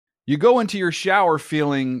You go into your shower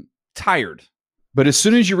feeling tired, but as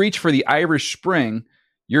soon as you reach for the Irish Spring,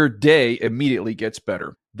 your day immediately gets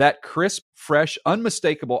better. That crisp, fresh,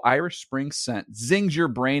 unmistakable Irish Spring scent zings your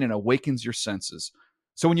brain and awakens your senses.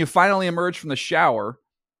 So when you finally emerge from the shower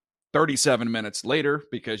 37 minutes later,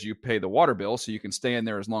 because you pay the water bill so you can stay in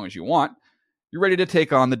there as long as you want, you're ready to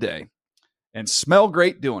take on the day and smell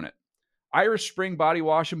great doing it. Irish Spring Body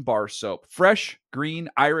Wash and Bar Soap. Fresh, green,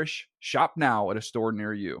 Irish. Shop now at a store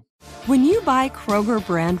near you. When you buy Kroger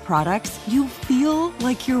brand products, you feel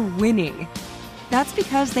like you're winning. That's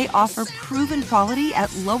because they offer proven quality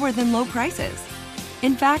at lower than low prices.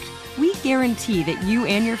 In fact, we guarantee that you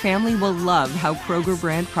and your family will love how Kroger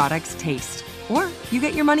brand products taste, or you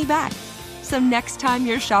get your money back. So next time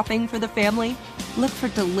you're shopping for the family, look for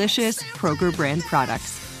delicious Kroger brand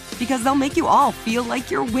products, because they'll make you all feel like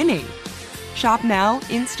you're winning. Shop now,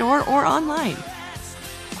 in-store, or online.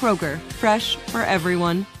 Kroger, fresh for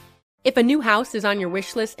everyone. If a new house is on your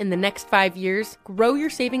wish list in the next 5 years, grow your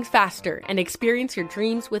savings faster and experience your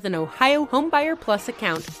dreams with an Ohio Homebuyer Plus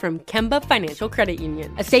account from Kemba Financial Credit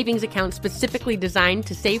Union. A savings account specifically designed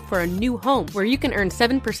to save for a new home, where you can earn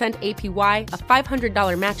 7% APY, a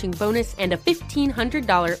 $500 matching bonus, and a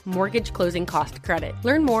 $1,500 mortgage closing cost credit.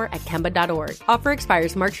 Learn more at Kemba.org. Offer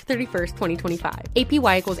expires March 31st, 2025.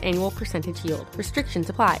 APY equals annual percentage yield. Restrictions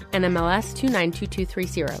apply. NMLS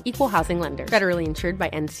 292230. Equal housing lender. Federally insured by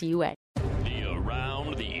NCUA. The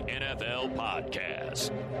Around the NFL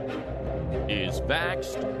podcast is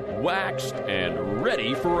vaxxed, waxed, and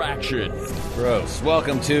ready for action. Gross.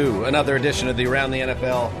 Welcome to another edition of the Around the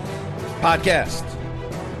NFL podcast.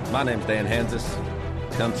 My name's Dan Hansis.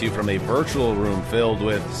 Come to you from a virtual room filled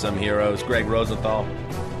with some heroes. Greg Rosenthal,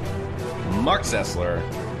 Mark Sessler.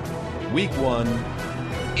 Week 1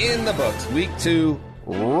 in the books. Week 2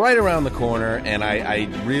 right around the corner. And I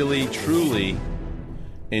really, truly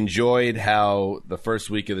enjoyed how the first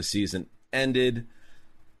week of the season ended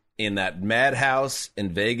in that madhouse in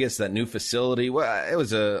Vegas, that new facility. Well, it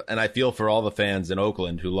was and I feel for all the fans in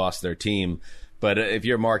Oakland who lost their team. But if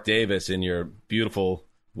you're Mark Davis in your beautiful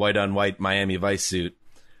white on white Miami Vice suit,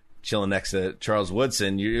 chilling next to Charles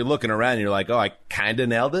Woodson, you're looking around and you're like, oh, I kind of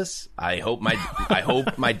nailed this. I hope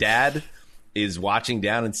my dad is watching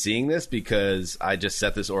down and seeing this, because I just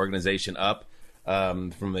set this organization up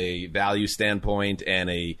from a value standpoint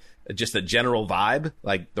and just a general vibe.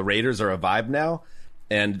 Like, the Raiders are a vibe now,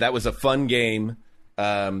 and that was a fun game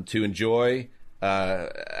to enjoy. The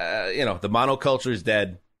monoculture is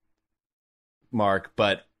dead, Mark,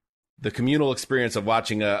 but the communal experience of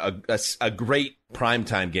watching a great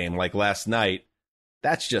primetime game like last night,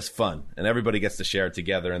 that's just fun, and everybody gets to share it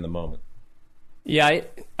together in the moment. Yeah,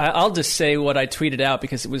 I'll just say what I tweeted out,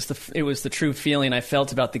 because it was the true feeling I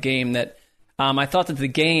felt about the game, that I thought that the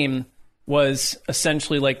game was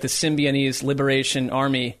essentially like the Symbionese Liberation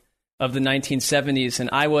Army of the 1970s,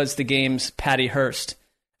 and I was the game's Patty Hearst,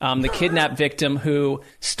 the kidnapped victim who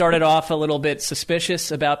started off a little bit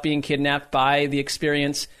suspicious about being kidnapped by the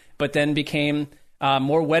experience, but then became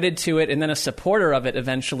more wedded to it, and then a supporter of it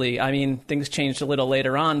eventually. I mean, things changed a little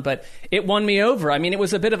later on, but it won me over. I mean, it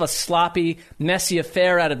was a bit of a sloppy, messy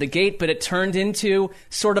affair out of the gate, but it turned into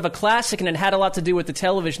sort of a classic, and it had a lot to do with the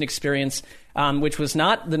television experience, which was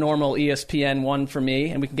not the normal ESPN one for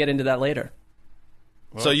me, and we can get into that later.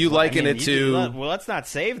 Well, so you liken it to... Well, let's not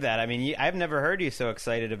save that. I mean, I've never heard you so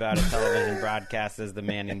excited about a television broadcast as the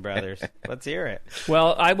Manning brothers. Let's hear it.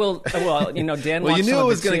 Well, I will... Well, Dan well, you knew it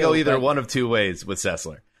was going to go either but... one of two ways with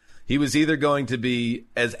Sessler. He was either going to be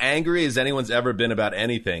as angry as anyone's ever been about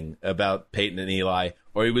anything about Peyton and Eli,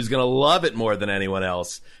 or he was going to love it more than anyone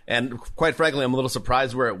else. And quite frankly, I'm a little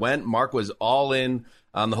surprised where it went. Mark was all in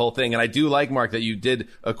on the whole thing. And I do like, Mark, that you did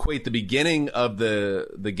equate the beginning of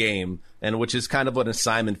the game, and which is kind of an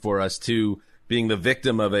assignment for us, to being the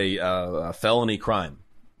victim of a felony crime.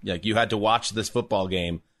 Like, you had to watch this football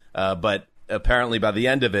game, but apparently by the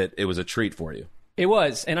end of it, it was a treat for you. It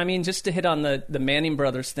was. And I mean, just to hit on the Manning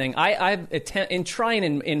brothers thing, I've in trying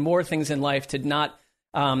in more things in life to not,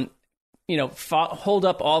 hold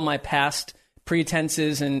up all my past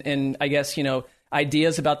pretenses and I guess,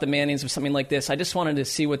 ideas about the Mannings or something like this. I just wanted to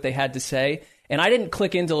see what they had to say. And I didn't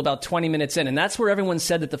click in until about 20 minutes in. And that's where everyone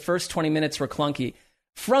said that the first 20 minutes were clunky.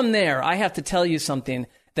 From there, I have to tell you something,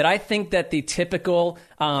 that I think that the typical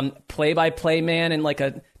play-by-play man in like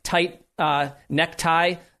a tight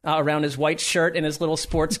necktie around his white shirt and his little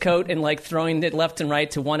sports coat and like throwing it left and right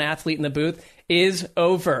to one athlete in the booth is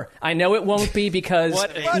over. I know it won't be because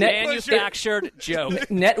what a manufactured joke.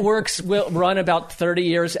 Networks will run about 30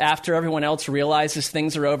 years after everyone else realizes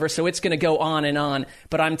things are over, so it's going to go on and on.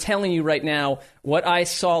 But I'm telling you right now, what I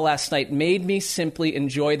saw last night made me simply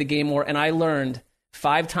enjoy the game more, and I learned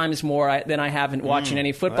 5 times more than I have in watching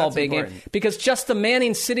any football big game. Because just the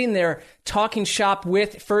Manning sitting there talking shop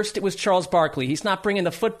with, first it was Charles Barkley. He's not bringing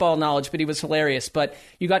the football knowledge, but he was hilarious. But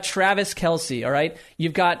you got Travis Kelce, all right?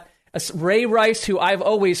 You've got Ray Rice, who I've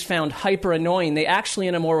always found hyper annoying. They actually,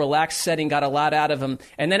 in a more relaxed setting, got a lot out of him.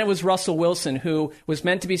 And then it was Russell Wilson, who was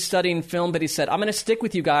meant to be studying film, but he said, I'm going to stick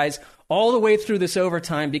with you guys all the way through this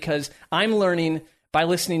overtime because I'm learning by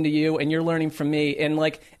listening to you, and you're learning from me. And,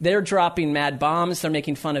 like, they're dropping mad bombs. They're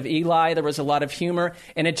making fun of Eli. There was a lot of humor.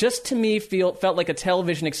 And it just, to me, felt like a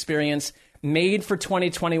television experience made for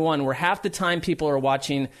 2021, where half the time people are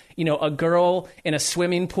watching, a girl in a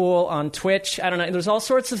swimming pool on Twitch. I don't know. There's all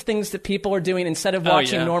sorts of things that people are doing instead of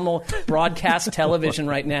watching normal broadcast television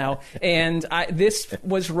right now. And this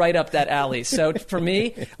was right up that alley. So for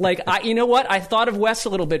me, you know what? I thought of Wes a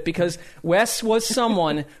little bit because Wes was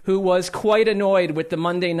someone who was quite annoyed with the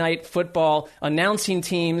Monday Night Football announcing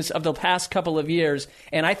teams of the past couple of years.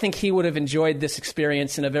 And I think he would have enjoyed this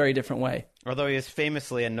experience in a very different way. Although he was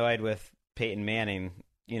famously annoyed with Peyton Manning,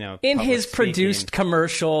 in his produced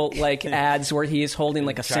commercial ads where he is holding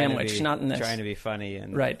like a sandwich, not in this. Trying to be funny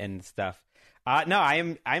and right. and stuff. No,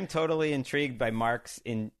 I'm totally intrigued by Mark's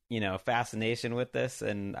fascination with this,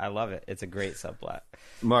 and I love it. It's a great subplot.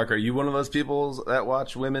 Mark, are you one of those people that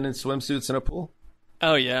watch women in swimsuits in a pool?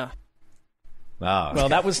 Oh yeah. Oh. Well,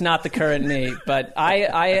 that was not the current me, but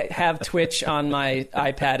I have Twitch on my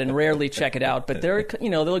iPad and rarely check it out. But there,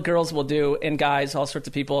 the girls will do, and guys, all sorts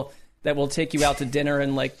of people that will take you out to dinner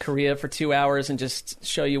in Korea for 2 hours and just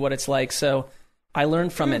show you what it's like. So I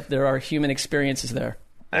learned from it. There are human experiences there.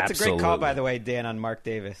 That's Absolutely. a great call, by the way, Dan, on Mark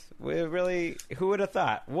Davis. Who would have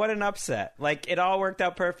thought? What an upset. It all worked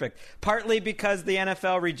out perfect. Partly because the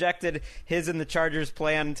NFL rejected his and the Chargers'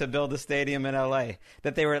 plan to build a stadium in L.A.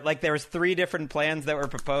 That they were, there was 3 different plans that were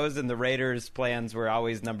proposed, and the Raiders' plans were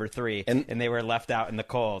always number 3, and they were left out in the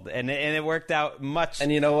cold. And it worked out much,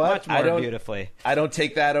 and you know what? much more beautifully. I don't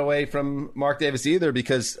take that away from Mark Davis either,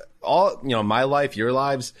 because my life, your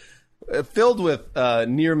lives, filled with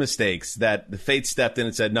near mistakes that the fate stepped in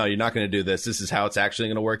and said, no, you're not going to do this. This is how it's actually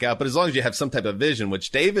going to work out. But as long as you have some type of vision, which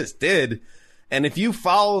Davis did, and if you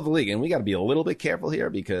follow the league, and we got to be a little bit careful here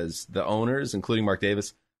because the owners, including Mark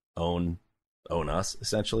Davis, own us,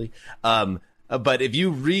 essentially. But if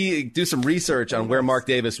you do some research on where Mark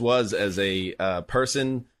Davis was as a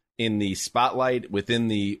person in the spotlight within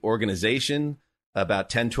the organization about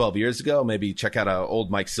 10, 12 years ago, maybe check out an old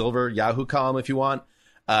Mike Silver Yahoo column if you want.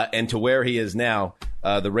 And to where he is now,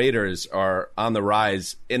 the Raiders are on the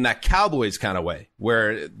rise in that Cowboys kind of way,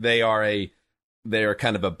 where they are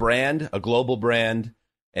kind of a brand, a global brand,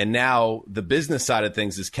 and now the business side of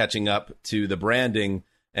things is catching up to the branding,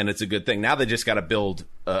 and it's a good thing. Now they just got to build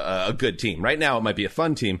a good team. Right now it might be a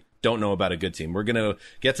fun team. Don't know about a good team. We're going to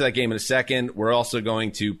get to that game in a second. We're also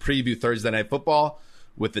going to preview Thursday Night Football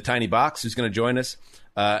with the Tiny Box, who's going to join us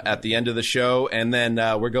at the end of the show. And then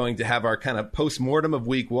we're going to have our kind of post-mortem of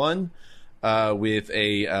week 1 with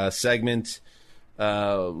a segment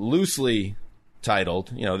loosely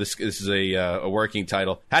titled, this is a working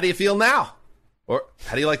title, How Do You Feel Now? Or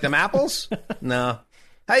how do you like them apples? No.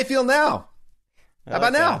 How do you feel now? How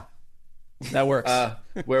about now? That works.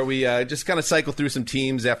 Where we just kind of cycle through some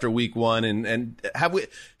teams after week 1 and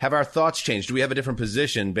have our thoughts changed? Do we have a different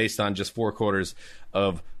position based on just 4 quarters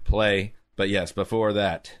of play? But yes, before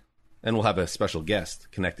that, and we'll have a special guest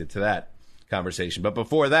connected to that conversation. But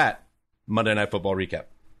before that, Monday Night Football recap.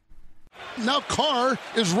 Now Carr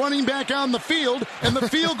is running back on the field, and the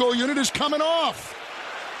field goal unit is coming off.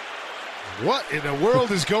 What in the world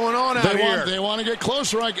is going on out here? They want to get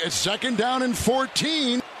closer. It's 2nd down and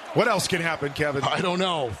 14. What else can happen, Kevin? I don't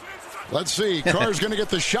know. Let's see. Carr's going to get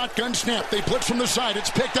the shotgun snap. They blitz from the side. It's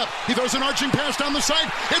picked up. He throws an arching pass down the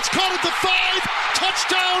side. It's caught at the 5.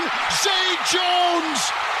 Touchdown, Zay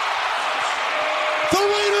Jones. The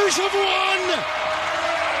Raiders have won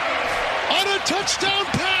on a touchdown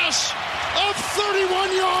pass of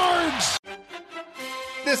 31 yards.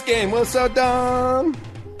 This game was so dumb,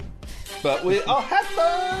 but we all had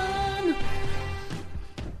fun.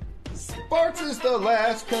 Sports is the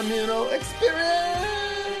last communal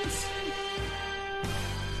experience.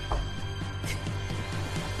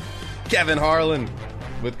 Kevin Harlan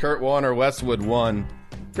with Kurt Warner, Westwood 1.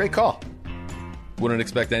 Great call. Wouldn't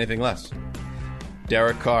expect anything less.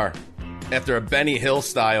 Derek Carr after a Benny Hill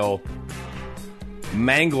style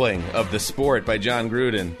mangling of the sport by John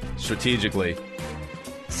Gruden strategically.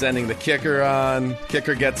 Sending the kicker on.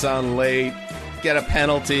 Kicker gets on late. Get a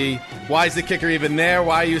penalty. Why is the kicker even there?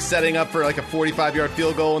 Why are you setting up for like a 45-yard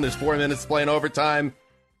field goal and there's 4 minutes to play in overtime?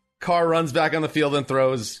 Carr runs back on the field and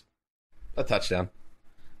throws a touchdown.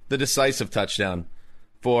 The decisive touchdown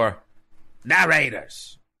for the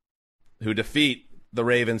Raiders, who defeat the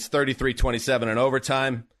Ravens 33-27 in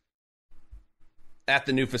overtime at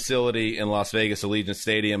the new facility in Las Vegas, Allegiant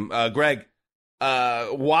Stadium. Greg,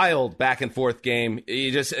 wild back and forth game.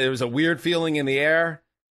 It was a weird feeling in the air,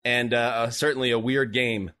 and certainly a weird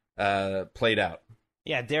game played out.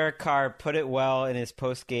 Yeah, Derek Carr put it well in his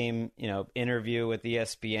post-game, interview with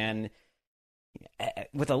ESPN,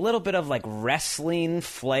 with a little bit of like wrestling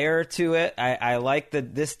flair to it. I like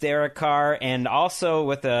this Derek Carr, and also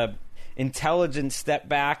with a intelligent step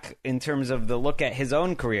back in terms of the look at his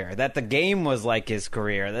own career, that the game was like his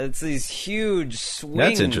career. That's these huge swings.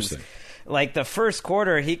 That's interesting. Like the first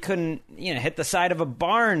quarter, he couldn't, hit the side of a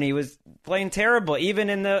barn. He was playing terrible.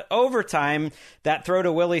 Even in the overtime, that throw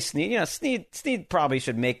to Willie Snead, Snead probably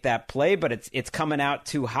should make that play, but it's coming out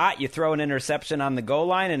too hot. You throw an interception on the goal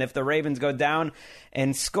line, and if the Ravens go down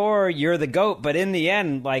and score, you're the GOAT. But in the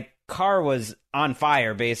end, like, Carr was on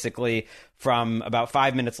fire basically from about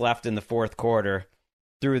 5 minutes left in the fourth quarter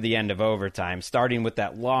through the end of overtime, starting with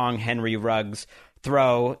that long Henry Ruggs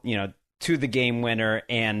throw, to the game winner,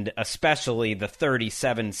 and especially the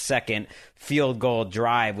 37-second field goal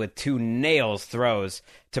drive with 2 nails throws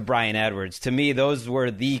to Bryan Edwards. To me, those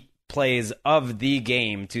were the plays of the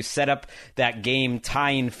game to set up that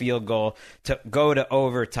game-tying field goal to go to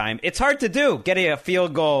overtime. It's hard to do, getting a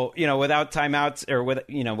field goal, without timeouts or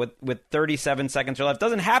with 37 seconds or left.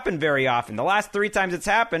 Doesn't happen very often. The last 3 times it's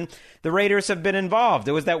happened, the Raiders have been involved.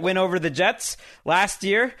 It was that win over the Jets last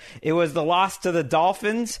year. It was the loss to the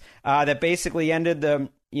Dolphins that basically ended the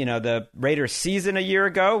Raiders season a year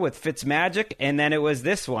ago with Fitzmagic, and then it was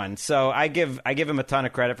this one. So I give him a ton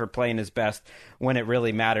of credit for playing his best when it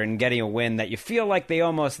really mattered and getting a win that you feel like they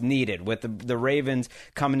almost needed, with the Ravens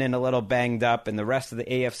coming in a little banged up and the rest of the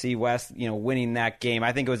AFC West, winning that game.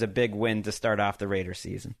 I think it was a big win to start off the Raiders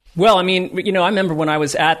season. Well, I mean, I remember when I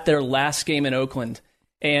was at their last game in Oakland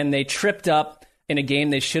and they tripped up in a game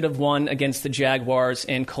they should have won against the Jaguars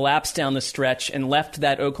and collapsed down the stretch and left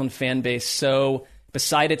that Oakland fan base so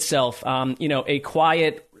beside itself. A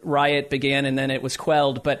quiet riot began and then it was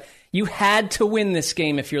quelled, but you had to win this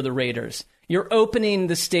game if you're the Raiders. You're opening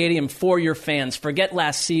the stadium for your fans. Forget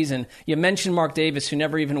last season. You mentioned Mark Davis, who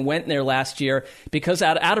never even went there last year because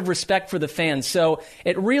out of respect for the fans. So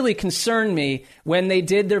it really concerned me when they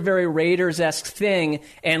did their very Raiders-esque thing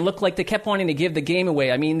and looked like they kept wanting to give the game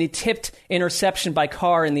away. I mean, the tipped interception by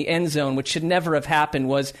Carr in the end zone, which should never have happened,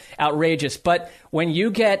 was outrageous. But when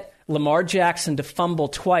you get Lamar Jackson to fumble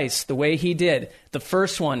twice the way he did, the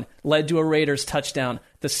first one led to a Raiders touchdown.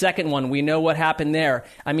 The second one, we know what happened there.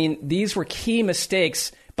 I mean, these were key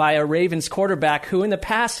mistakes by a Ravens quarterback who in the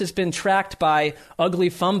past has been tracked by ugly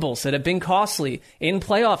fumbles that have been costly in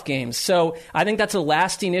playoff games. So I think that's a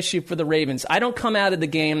lasting issue for the Ravens. I don't come out of the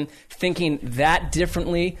game thinking that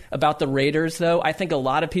differently about the Raiders, though. I think a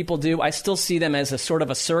lot of people do. I still see them as a sort of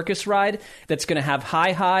a circus ride that's going to have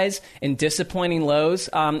high highs and disappointing lows,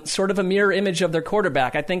 sort of a mirror image of their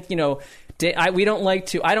quarterback. I think, I don't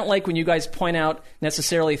like when you guys point out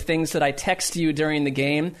necessarily things that I text you during the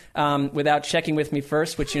game without checking with me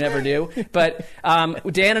first, which you never do. But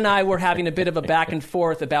Dan and I were having a bit of a back and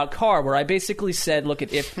forth about Carr, where I basically said, look,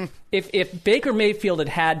 if Baker Mayfield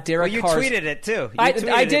had Derek Carr, you tweeted it too.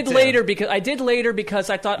 I did later because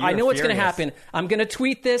I thought I know what's going to happen. I'm going to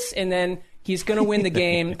tweet this and then he's going to win the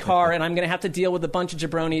game, Carr, and I'm going to have to deal with a bunch of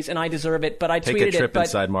jabronis, and I deserve it. But I tweeted it. Take a trip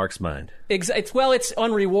inside Mark's mind. It's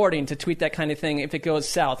unrewarding to tweet that kind of thing if it goes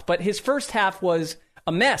south. But his first half was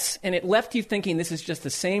a mess, and it left you thinking this is just the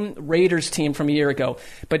same Raiders team from a year ago.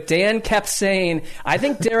 But Dan kept saying, I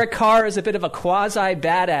think Derek Carr is a bit of a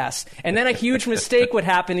quasi-badass. And then a huge mistake would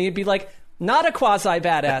happen, and he'd be like, not a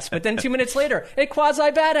quasi-badass, but then 2 minutes later, a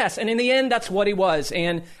quasi-badass. And in the end, that's what he was.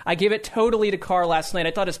 And I give it totally to Carr last night.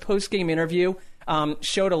 I thought his post-game interview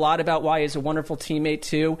showed a lot about why he's a wonderful teammate,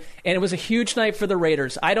 too. And it was a huge night for the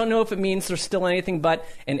Raiders. I don't know if it means they're still anything but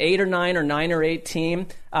an 8 or 9 or 9 or 8 team.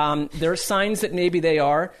 There are signs that maybe they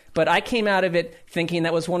are. But I came out of it thinking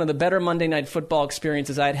that was one of the better Monday Night Football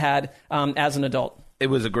experiences I'd had as an adult. It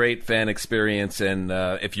was a great fan experience. And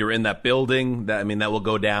if you're in that building, that will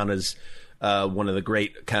go down as one of the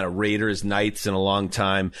great kind of Raiders nights in a long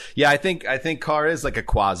time. Yeah, I think Carr is like a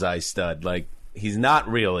quasi stud. Like, he's not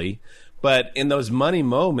really, but in those money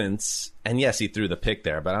moments, and yes, he threw the pick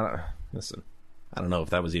there, but listen, I don't know if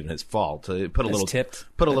that was even his fault. Put a Tipped.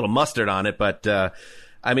 little mustard on it, but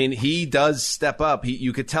I mean, he does step up.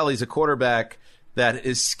 You could tell he's a quarterback that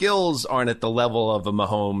his skills aren't at the level of a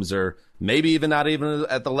Mahomes or maybe even not even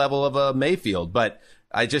at the level of a Mayfield, but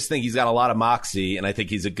I just think he's got a lot of moxie, and I think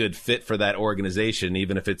he's a good fit for that organization,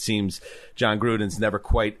 even if it seems John Gruden's never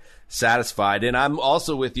quite satisfied. And I'm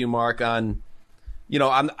also with you, Mark, on,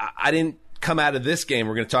 I didn't come out of this game.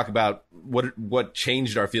 We're going to talk about what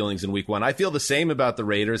changed our feelings in week one. I feel the same about the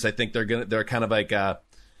Raiders. I think they're kind of like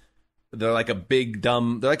they're like a big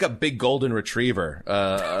golden retriever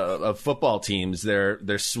of football teams.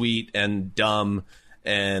 They're sweet and dumb,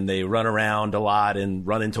 and they run around a lot and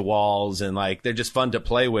run into walls, and like they're just fun to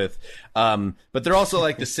play with. But they're also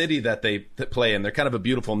like the city that they play in. They're kind of a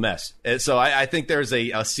beautiful mess. And so I think there's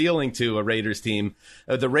a ceiling to a Raiders team.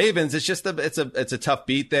 The Ravens, it's just it's a tough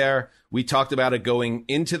beat there. We talked about it going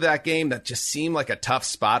into that game. That just seemed like a tough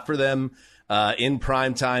spot for them in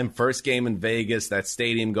prime time. First game in Vegas, that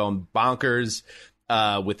stadium going bonkers.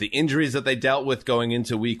 With the injuries that they dealt with going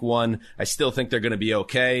into week one, I still think they're going to be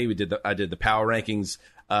okay. I did the power rankings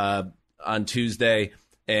on Tuesday,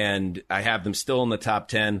 and I have them still in the top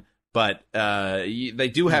 10. But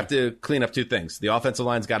they do have to clean up two things. The offensive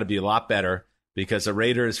line's got to be a lot better, because a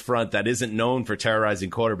Raiders front that isn't known for terrorizing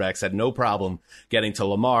quarterbacks had no problem getting to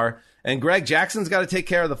Lamar. And Greg Jackson's got to take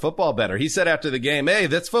care of the football better. He said after the game, hey,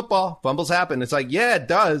 that's football. Fumbles happen. It's like, yeah, it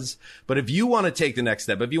does. But if you want to take the next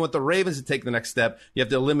step, if you want the Ravens to take the next step, you have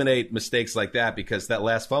to eliminate mistakes like that, because that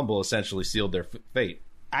last fumble essentially sealed their fate.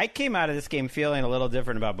 I came out of this game feeling a little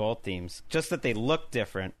different about both teams, just that they look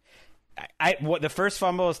different. The first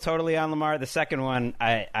fumble is totally on Lamar. The second one,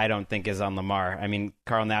 I don't think is on Lamar. I mean,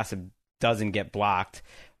 Carl Nassib doesn't get blocked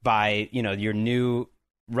by, your new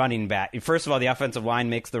running back. First of all, the offensive line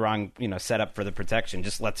makes the wrong, setup for the protection,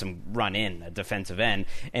 just lets him run in a defensive end.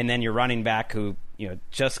 And then your running back, who,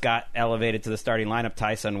 just got elevated to the starting lineup,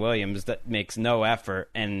 Tyson Williams, that makes no effort,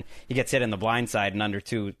 and he gets hit in the blind side in under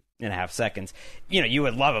 2.5 seconds. You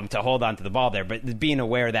would love him to hold on to the ball there, but being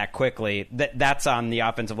aware that quickly, that's on the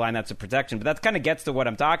offensive line. That's a protection. But that kind of gets to what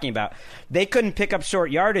I'm talking about. They couldn't pick up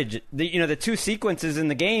short yardage. The two sequences in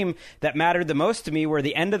the game that mattered the most to me were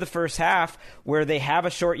the end of the first half, where they have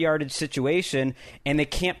a short yardage situation and they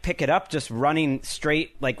can't pick it up just running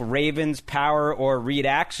straight like Ravens power or read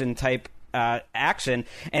action type action,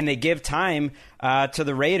 and they give time to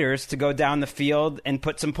the Raiders to go down the field and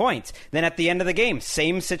put some points. Then at the end of the game,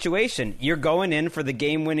 same situation. You're going in for the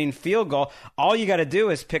game-winning field goal. All you got to do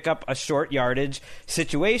is pick up a short yardage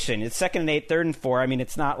situation. It's 2nd and 8, 3rd and 4. I mean,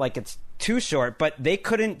 it's not like it's too short, but they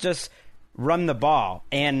couldn't just run the ball.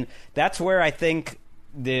 And that's where I think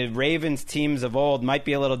the Ravens teams of old might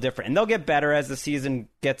be a little different, and they'll get better as the season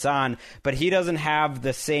gets on, but he doesn't have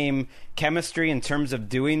the same chemistry in terms of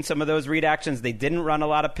doing some of those read actions. They didn't run a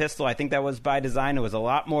lot of pistol. I think that was by design. It was a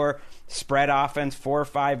lot more spread offense, 4 or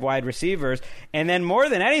 5 wide receivers. And then more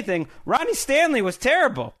than anything, Ronnie Stanley was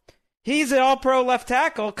terrible. He's an all-pro left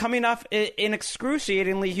tackle coming off an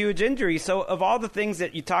excruciatingly huge injury. So of all the things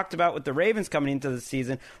that you talked about with the Ravens coming into the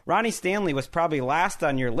season, Ronnie Stanley was probably last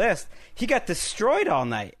on your list. He got destroyed all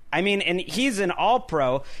night. I mean, and he's an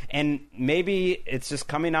all-pro, and maybe it's just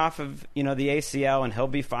coming off of, the ACL, and he'll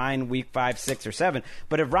be fine week 5, 6, or 7.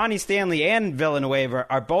 But if Ronnie Stanley and Villanueva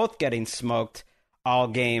are both getting smoked all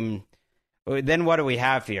game, then what do we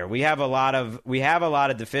have here? We have a lot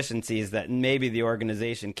of deficiencies that maybe the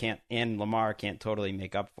organization can't, and Lamar can't totally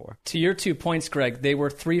make up for. To your 2 points, Greg, they were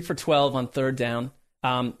 3 for 12 on 3rd down.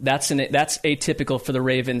 That's atypical for the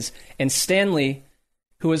Ravens. And Stanley,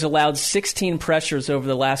 who has allowed 16 pressures over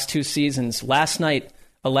the last 2 seasons, last night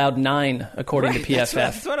allowed 9 according to PFF.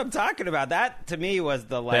 That's what I'm talking about. That to me was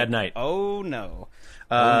the bad night. Oh no.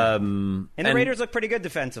 And the Raiders look pretty good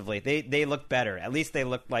defensively. They look better. At least they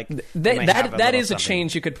look like that is a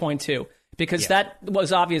change you could point to, because that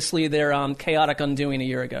was obviously their chaotic undoing a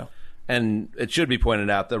year ago. And it should be pointed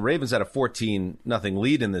out, the Ravens had a 14-0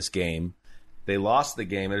 lead in this game. They lost the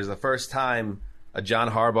game. It was the first time a John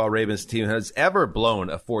Harbaugh Ravens team has ever blown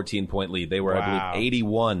a 14-point lead. They were, I believe,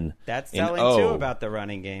 81-0. That's telling too about the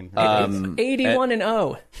running game.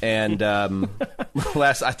 81-0. And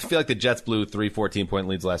I feel like the Jets blew 3 14-point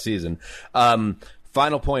leads last season.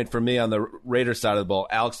 Final point for me on the Raiders side of the ball: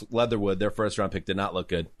 Alex Leatherwood, their first-round pick, did not look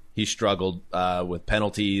good. He struggled with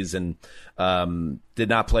penalties and did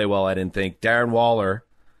not play well, I didn't think. Darren Waller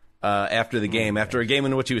after the game, after a game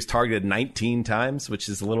in which he was targeted 19 times, which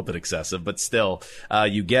is a little bit excessive, but still,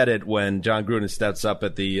 you get it when John Gruden steps up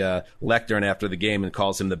at the lectern after the game and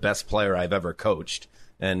calls him the best player I've ever coached.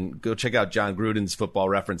 And go check out John Gruden's Football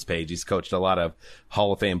Reference page. He's coached a lot of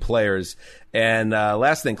Hall of Fame players. And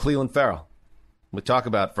last thing, Clelin Ferrell. We talk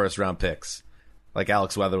about first-round picks like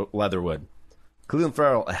Alex Leatherwood. Clelin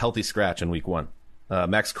Ferrell, a healthy scratch in week 1.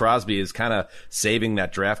 Max Crosby is kind of saving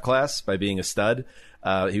that draft class by being a stud.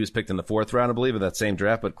 He was picked in the 4th round, I believe, of that same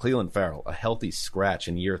draft. But Clelin Ferrell, a healthy scratch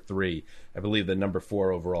in year 3. I believe the number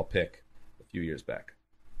 4 overall pick a few years back.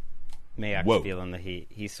 Mayak's feeling the heat.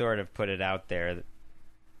 He sort of put it out there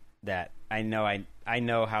that I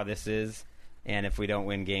know how this is, and if we don't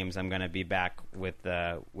win games, I'm going to be back with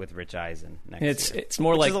Rich Eisen next year. It's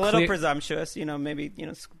more like a little presumptuous, maybe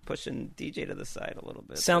pushing DJ to the side a little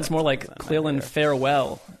bit. Sounds more like Clelin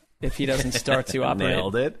Farewell if he doesn't start to operate.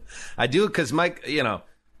 Nailed it. I do because Mike,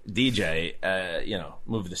 DJ,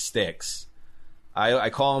 move the sticks.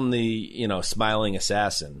 I call him the smiling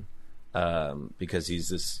assassin because he's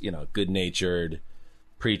this good-natured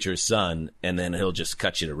preacher's son, and then he'll just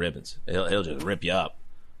cut you to ribbons. He'll just rip you up.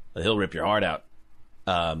 He'll rip your heart out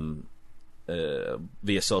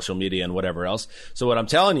via social media and whatever else. So what I'm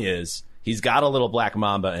telling you is he's got a little black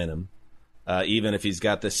mamba in him, even if he's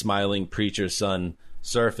got this smiling preacher's son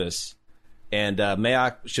surface. And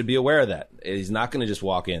Mayock should be aware of that. He's not going to just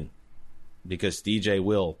walk in because DJ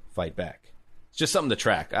will fight back. It's just something to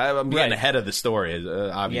track. I'm getting ahead of the story,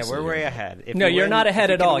 obviously. Yeah, we're way ahead. You're not ahead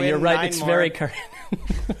at all. You're right. It's very current.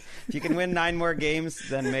 If you can win 9 more games,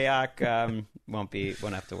 then Mayock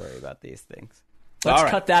won't have to worry about these things. Let's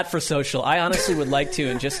cut that for social. I honestly would like to,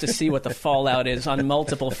 and just to see what the fallout is on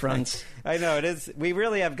multiple fronts. I know it is. We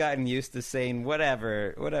really have gotten used to saying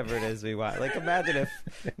whatever it is we want. Like, imagine if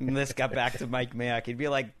this got back to Mike Mayock, he'd be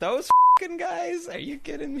like, "Those fucking guys? Are you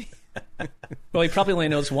kidding me?" Well, he probably only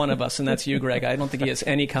knows one of us, and that's you, Greg. I don't think he has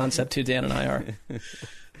any concept who Dan and I are.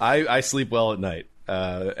 I sleep well at night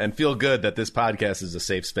and feel good that this podcast is a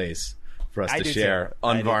safe space for us to share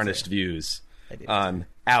unvarnished views on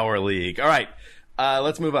our league. All right,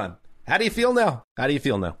 let's move on. How do you feel now? I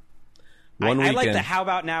like the how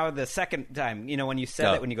about now the second time. When you said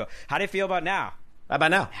that, when you go, how do you feel about now? How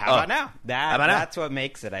about now? How about now? That's what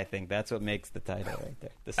makes it, I think. That's what makes the title right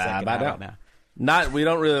there. The second how about now. We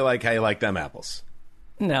don't really like how you like them apples.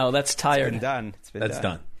 No, that's tired. It's been done. That's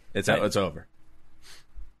done. It's over.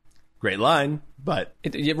 Great line, but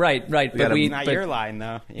right. But not your line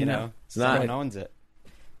though. You know, someone owns it.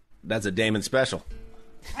 That's a Damon special.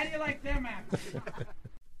 How do you like them apples?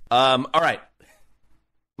 All right,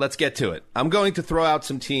 let's get to it. I'm going to throw out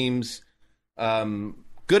some teams,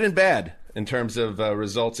 good and bad, in terms of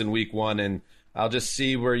results in week 1, and I'll just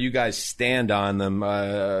see where you guys stand on them.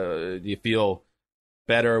 Do you feel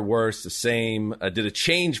better, worse, the same? Did it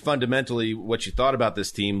change fundamentally what you thought about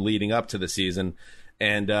this team leading up to the season?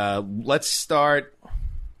 And let's start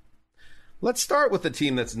with the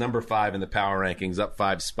team that's number 5 in the power rankings, up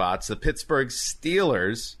 5 spots, the Pittsburgh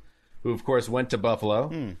Steelers, who, of course, went to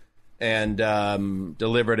Buffalo and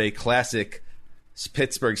delivered a classic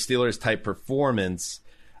Pittsburgh Steelers-type performance.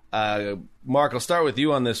 Mark, I'll start with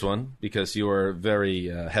you on this one because you are very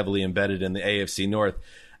heavily embedded in the AFC North.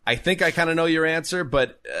 I think I kind of know your answer,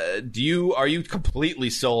 but are you completely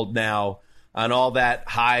sold now on all that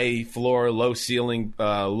high floor, low ceiling,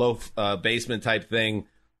 low basement type thing,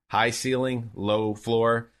 high ceiling, low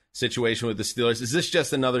floor situation with the Steelers? Is this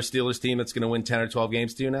just another Steelers team that's going to win 10 or 12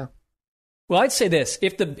 games to you now? Well, I'd say this.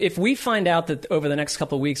 If we find out that over the next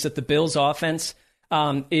couple of weeks that the Bills' offense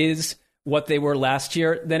is what they were last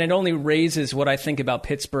year, then it only raises what I think about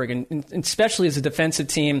Pittsburgh, and especially as a defensive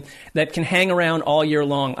team that can hang around all year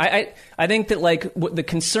long. I think that the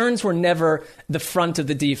concerns were never the front of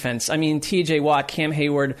the defense. I mean, T.J. Watt, Cam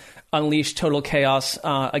Hayward unleashed total chaos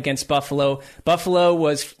against Buffalo. Buffalo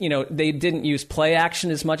was, they didn't use play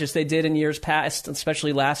action as much as they did in years past,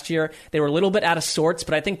 especially last year. They were a little bit out of sorts,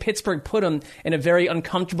 but I think Pittsburgh put them in a very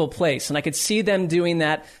uncomfortable place. And I could see them doing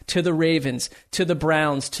that to the Ravens, to the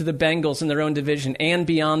Browns, to the Bengals in their own division and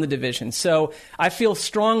beyond the division. So I feel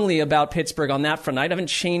strongly about Pittsburgh on that front. I haven't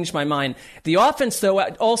changed my mind. The offense, though,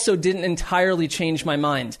 also didn't entirely change my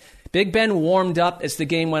mind. Big Ben warmed up as the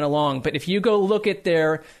game went along, but if you go look at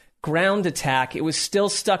their ground attack, it was still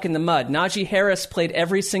stuck in the mud. Najee Harris played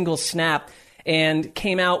every single snap and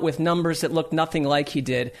came out with numbers that looked nothing like he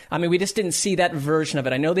did. I mean, we just didn't see that version of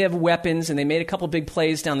it. I know they have weapons and they made a couple big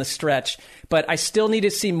plays down the stretch, but I still need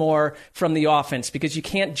to see more from the offense because you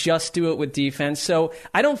can't just do it with defense. So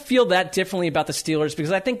I don't feel that differently about the Steelers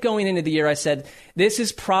because I think going into the year I said, this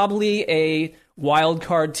is probably a wild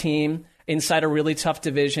card team. inside a really tough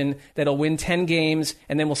division that'll win 10 games,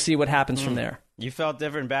 and then we'll see what happens from there. You felt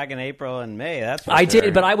different back in April and May. That's for I sure.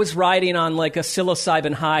 did, but I was riding on like a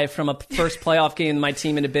psilocybin high from a first playoff game my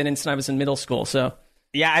team had been in since I was in middle school. So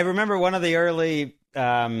yeah, I remember one of the early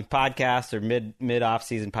podcasts or mid off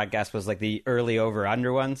season podcasts was like the early over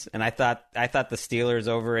under ones, and I thought the Steelers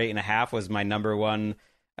over 8.5 was my number one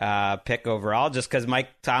pick overall, just because Mike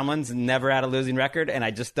Tomlin's never had a losing record, and I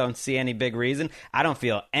just don't see any big reason. I don't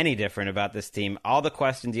feel any different about this team. All the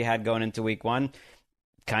questions you had going into week one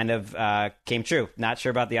kind of came true. Not sure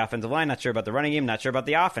about the offensive line, not sure about the running game, not sure about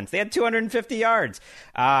the offense. They had 250 yards.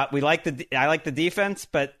 I like the defense,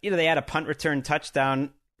 but they had a punt return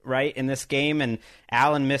touchdown right in this game, and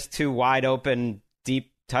Allen missed 2 wide open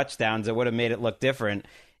deep touchdowns that would have made it look different.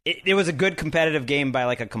 It was a good competitive game by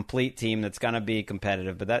like a complete team that's going to be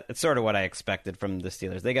competitive, but that's sort of what I expected from the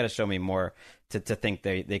Steelers. They got to show me more to think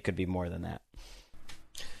they could be more than that.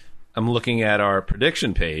 I'm looking at our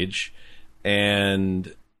prediction page,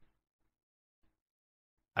 and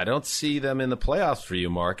I don't see them in the playoffs for you,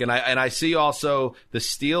 Mark. And I see also the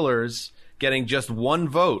Steelers getting just 1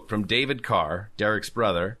 vote from David Carr, Derek's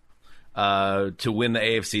brother, to win the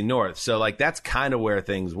AFC North. So, like, that's kind of where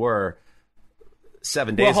things were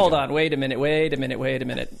 7 days ago. Well, hold on. Wait a minute.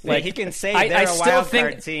 Like, he can say they're a wild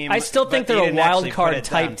card team. I still think they're a wild card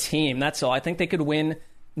type team. That's all. I think they could win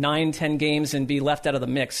 9-10 games and be left out of the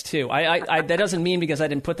mix, too. That doesn't mean because I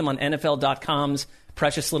didn't put them on NFL.com's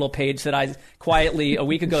precious little page that I quietly a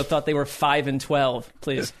week ago thought they were 5-12.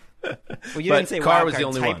 Please. Well, you didn't say Carr wild was card the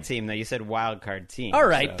only type one. team, though. You said wild card team. All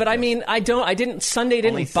right, so, but I mean, Sunday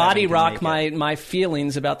didn't body rock my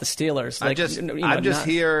feelings about the Steelers. Like, I'm just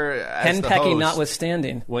here as the henpecking host.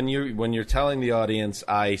 notwithstanding. When you're telling the audience,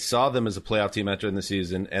 I saw them as a playoff team entering the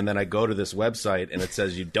season, and then I go to this website and it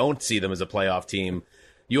says you don't see them as a playoff team.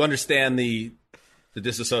 You understand the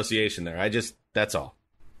disassociation there. That's all.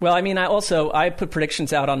 Well, I mean, I put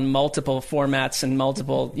predictions out on multiple formats and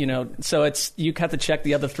multiple, so you have to check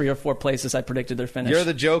the other 3 or 4 places I predicted their finish. You're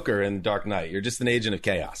the Joker in Dark Knight. You're just an agent of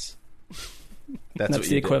chaos. That's what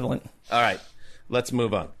the equivalent. All right, let's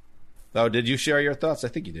move on. Oh, did you share your thoughts? I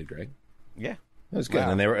think you did, Greg. Yeah. That was good,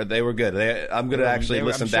 and they were good. I'm going to actually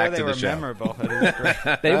listen back to the show. Memorable. It was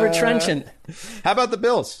great. They were trenchant. How about the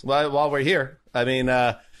Bills? While we're here, I mean,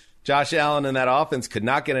 Josh Allen and that offense could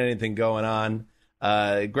not get anything going on.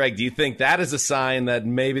 Greg, do you think that is a sign that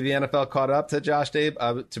maybe the NFL caught up to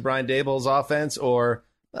to Brian Daboll's offense, or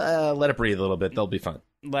let it breathe a little bit? They'll be fine.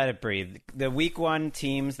 Let it breathe. The week one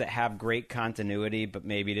teams that have great continuity but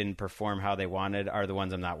maybe didn't perform how they wanted are the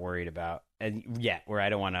ones I'm not worried about. And yet, where I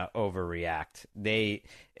don't want to overreact.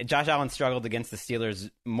 Josh Allen struggled against the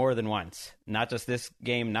Steelers more than once. Not just this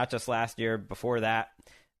game, not just last year. Before that,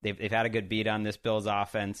 they've had a good beat on this Bills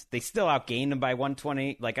offense. They still outgained them by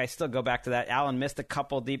 120. Like, I still go back to that. Allen missed a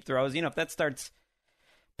couple deep throws. If that starts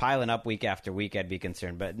piling up week after week, I'd be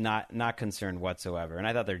concerned, but not concerned whatsoever. And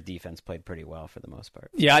I thought their defense played pretty well for the most part.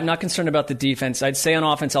 Yeah, I'm not concerned about the defense. I'd say on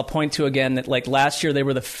offense, I'll point to again that like last year they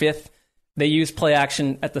were the 5th. They used play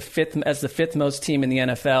action at the 5th most team in the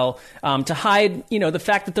NFL to hide, the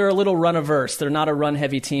fact that they're a little run averse. They're not a run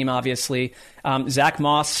heavy team, obviously. Zach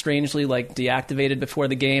Moss strangely deactivated before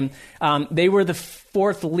the game. They were the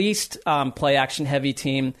 4th least play action heavy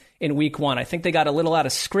team in week 1. I think they got a little out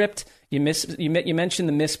of script. You mentioned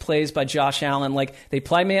the misplays by Josh Allen. Like, they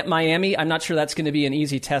play Miami. I'm not sure that's going to be an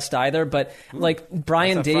easy test either. But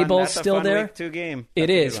Brian Daboll's still there. Week 2 game. It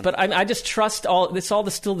is, but I just trust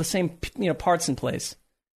still the same parts in place.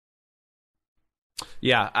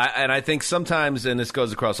 Yeah, and I think sometimes, and this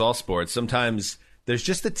goes across all sports, sometimes there's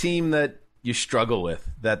just a team that you struggle with,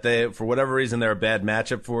 that they, for whatever reason, they're a bad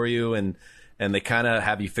matchup for you, and they kind of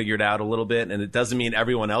have you figured out a little bit. And it doesn't mean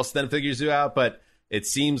everyone else then figures you out, but it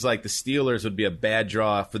seems like the Steelers would be a bad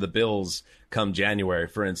draw for the Bills come January,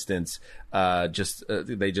 for instance.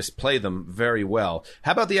 They just play them very well.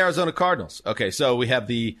 How about the Arizona Cardinals? Okay, so we have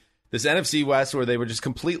this NFC West where they were just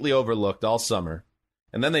completely overlooked all summer,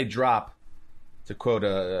 and then they drop, to quote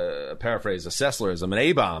a paraphrase, a Sesslerism, an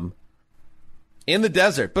A-bomb in the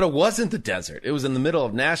desert. But it wasn't the desert. It was in the middle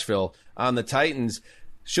of Nashville on the Titans.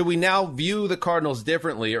 Should we now view the Cardinals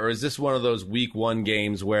differently, or is this one of those week 1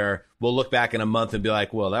 games where we'll look back in a month and be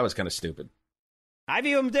like, well, that was kind of stupid? I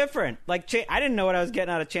view him different. Like, I didn't know what I was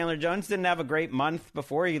getting out of Chandler Jones. Didn't have a great month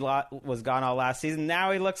before he was gone all last season.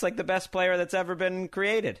 Now he looks like the best player that's ever been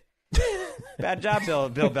created. Bad job,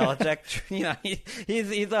 Bill Belichick. You know,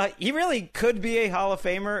 he really could be a Hall of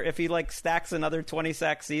Famer if he like stacks another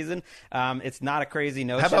 20-sack season. It's not a crazy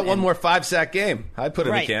notion. How about one more 5-sack game? I'd put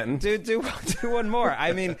him right, in Canton. Do one more.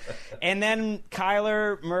 I mean, and then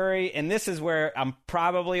Kyler Murray, and this is where I'm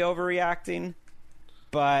probably overreacting,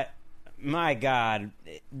 but my God,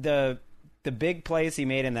 the big plays he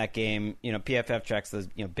made in that game, you know, PFF checks those,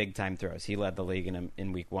 you know, big time throws. He led the league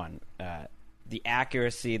in week one. The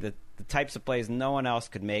accuracy, the types of plays no one else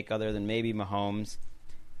could make other than maybe Mahomes.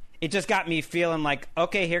 It just got me feeling like,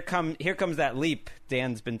 okay, here comes that leap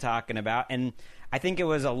Dan's been talking about. And I think it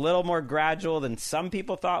was a little more gradual than some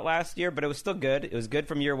people thought last year, but it was still good. It was good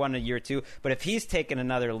from year one to year two. But if he's taken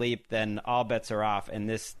another leap, then all bets are off. And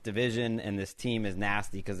this division and this team is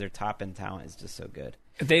nasty because their top-end talent is just so good.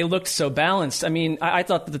 They looked so balanced. I mean, I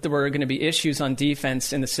thought that there were going to be issues on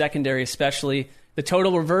defense in the secondary, especially. The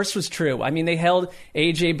total reverse was true. I mean, they held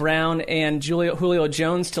A.J. Brown and Julio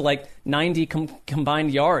Jones to like 90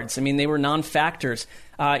 combined yards. I mean, they were non-factors.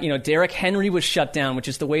 Derrick Henry was shut down, which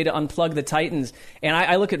is the way to unplug the Titans. And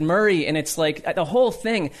I look at Murray, and it's like the whole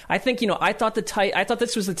thing. I think, I thought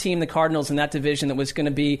this was the team, the Cardinals in that division, that was going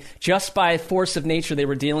to be, just by force of nature they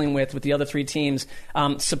were dealing with the other three teams,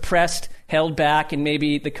 suppressed, held back, and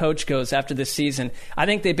maybe the coach goes after this season. I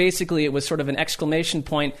think it was sort of an exclamation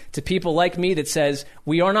point to people like me that says,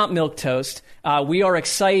 we are not milquetoast. We are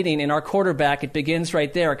exciting, and our quarterback, it begins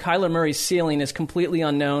right there. Kyler Murray's ceiling is completely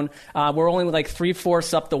unknown. We're only like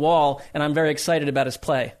 3/4 up the wall, and I'm very excited about his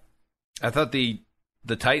play. I thought the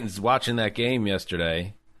Titans, watching that game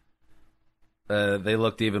yesterday, they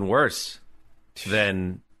looked even worse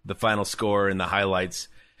than the final score in the highlights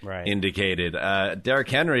indicated. Derrick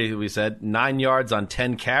Henry, we said, 9 yards on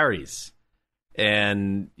 10 carries.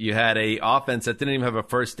 And you had a offense that didn't even have a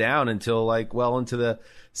first down until like well into the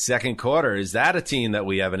second quarter. Is that a team that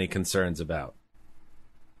we have any concerns about?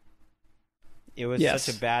 It was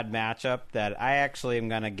such a bad matchup that I actually am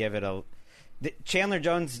going to give it Chandler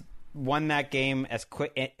Jones won that game as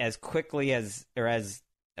quickly as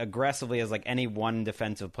aggressively as like any one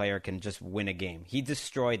defensive player can just win a game. He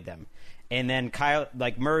destroyed them. And then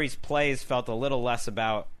Murray's plays felt a little less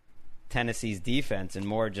about Tennessee's defense and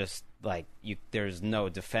more just like there's no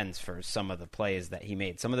defense for some of the plays that he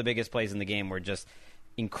made. Some of the biggest plays in the game were just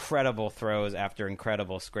incredible throws after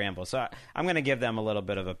incredible scrambles. So I'm going to give them a little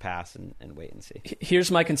bit of a pass and wait and see. Here's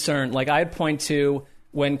my concern. Like I'd point to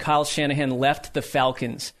when Kyle Shanahan left the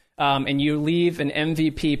Falcons, and you leave an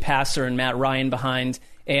MVP passer and Matt Ryan behind,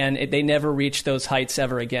 and they never reach those heights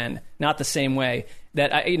ever again. Not the same way.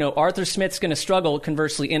 That Arthur Smith's going to struggle,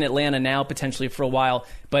 conversely, in Atlanta now, potentially for a while.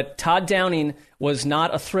 But Todd Downing was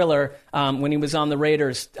not a thriller when he was on the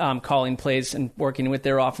Raiders calling plays and working with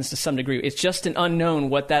their offense to some degree. It's just an unknown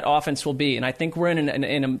what that offense will be. And I think we're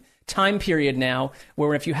in a time period now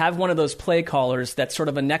where if you have one of those play callers that's sort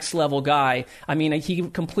of a next-level guy, I mean, he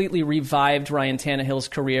completely revived Ryan Tannehill's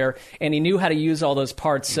career, and he knew how to use all those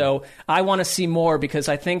parts. So I want to see more because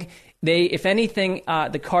I think if anything,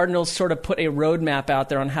 the Cardinals sort of put a roadmap out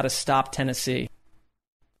there on how to stop Tennessee.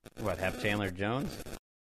 What, have Chandler Jones?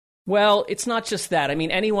 Well, it's not just that. I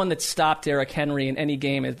mean, anyone that stopped Derrick Henry in any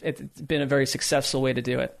game, it's been a very successful way to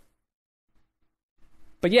do it.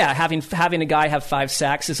 But yeah, having a guy have 5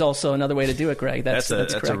 sacks is also another way to do it, Greg. That's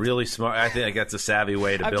a really smart. I think that's a savvy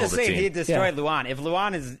way to build a team. I'm just saying he destroyed Luan. If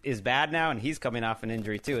Luan is bad now and he's coming off an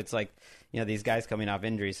injury too, it's like these guys coming off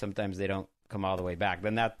injuries sometimes they don't come all the way back.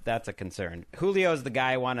 Then that's a concern. Julio's the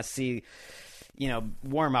guy I want to see,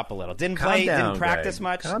 warm up a little. Didn't practice Greg.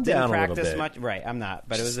 much. Calm didn't down practice a little bit. much. Right, I'm not.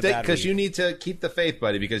 But it was a bad week. Because you need to keep the faith,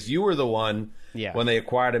 buddy. Because you were the one when they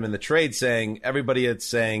acquired him in the trade saying everybody is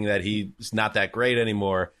saying that he's not that great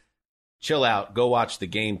anymore. Chill out. Go watch the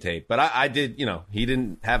game tape. But I did. He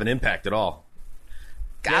didn't have an impact at all.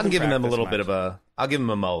 I'm giving them a little bit of I'll give him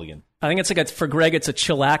a mulligan. I think it's for Greg. It's a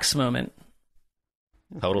chillax moment.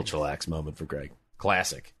 Total chillax moment for Greg.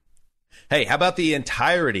 Classic. Hey, how about the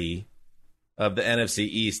entirety of the NFC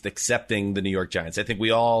East accepting the New York Giants? I think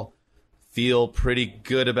we all feel pretty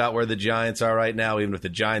good about where the Giants are right now, even if the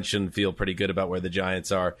Giants shouldn't feel pretty good about where the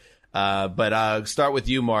Giants are. But start with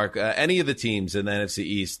you, Mark. Any of the teams in the NFC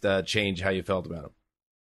East change how you felt about them?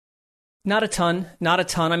 Not a ton.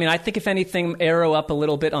 I mean, I think if anything, arrow up a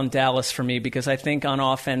little bit on Dallas for me because I think on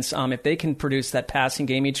offense, if they can produce that passing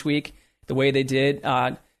game each week the way they did,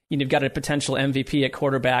 you've got a potential MVP at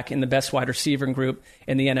quarterback in the best wide receiver group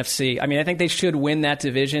in the NFC. I mean, I think they should win that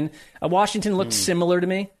division. Washington looked similar to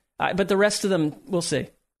me, but the rest of them, we'll see.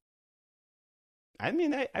 I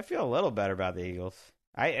mean, I feel a little better about the Eagles.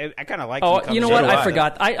 I kind of like. Oh, you know what? I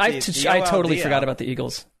forgot. I totally forgot about the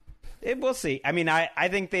Eagles. We'll see. I mean, I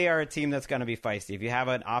think they are a team that's going to be feisty. If you have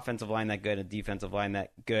an offensive line that good, a defensive line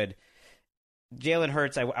that good, Jalen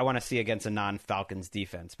Hurts, I want to see against a non-Falcons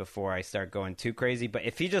defense before I start going too crazy. But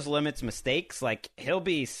if he just limits mistakes, like, he'll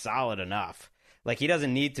be solid enough. Like, he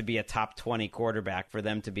doesn't need to be a top 20 quarterback for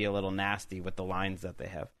them to be a little nasty with the lines that they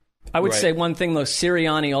have. I would say one thing, though.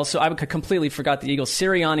 Sirianni also, I completely forgot the Eagles.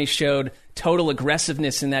 Sirianni showed total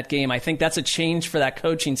aggressiveness in that game. I think that's a change for that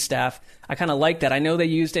coaching staff. I kind of like that. I know they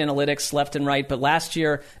used analytics left and right, but last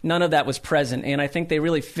year, none of that was present. And I think they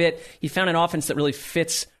really fit. He found an offense that really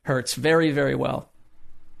fits Hurts very, very well.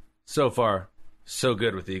 So far, so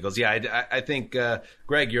good with the Eagles. Yeah, I think,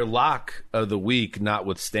 Greg, your lock of the week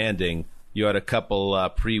notwithstanding, you had a couple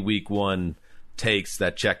pre-week one takes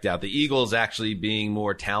that checked out. The Eagles actually being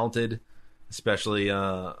more talented, especially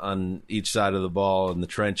on each side of the ball in the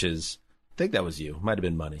trenches. I think that was you. Might have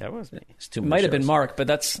been Money. That was me. It's too many Might have shows. been Mark, but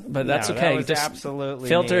that's okay. That was just absolutely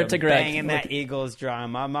filter me. it to Greg. Banging that Eagles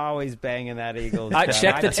drum. I'm always banging that Eagles drum.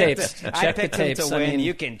 Check the tapes. I picked them tapes. to win. I mean,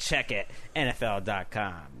 you can check it.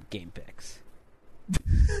 NFL.com. Game picks.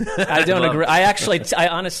 I don't agree. I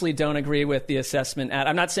honestly don't agree with the assessment.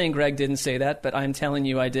 I'm not saying Greg didn't say that, but I'm telling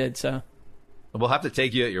you I did. So we'll have to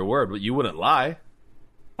take you at your word, but you wouldn't lie.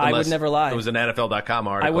 I would never lie. It was an NFL.com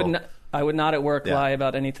article. I would not at work lie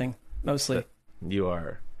about anything. Mostly. You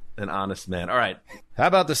are an honest man. All right. How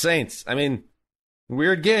about the Saints? I mean,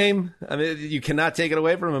 weird game. I mean, you cannot take it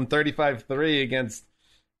away from them. 35-3 against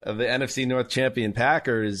the NFC North champion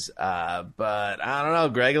Packers. But I don't know,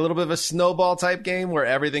 Greg, a little bit of a snowball type game where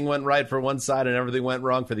everything went right for one side and everything went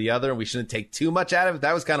wrong for the other, and we shouldn't take too much out of it.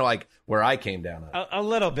 That was kind of like where I came down on it. A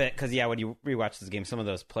little bit, because, when you rewatch this game, some of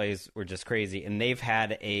those plays were just crazy, and they've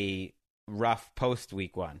had a rough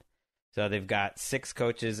post-week one. So they've got 6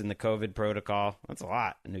 coaches in the COVID protocol. That's a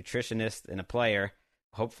lot. A nutritionist and a player.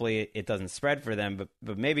 Hopefully it doesn't spread for them,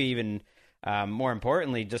 but maybe even more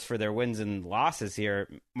importantly, just for their wins and losses here.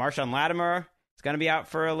 Marshawn Lattimore is going to be out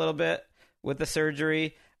for a little bit with the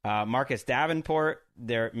surgery. Marcus Davenport,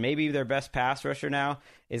 maybe their best pass rusher now,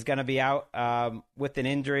 is going to be out with an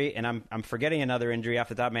injury, and I'm forgetting another injury off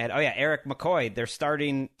the top of my head. Oh yeah, Eric McCoy, their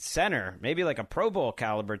starting center, maybe like a Pro Bowl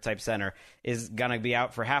caliber type center, is going to be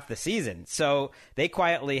out for half the season. So they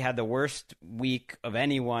quietly had the worst week of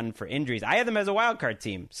anyone for injuries. I had them as a wild card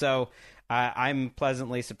team, so I'm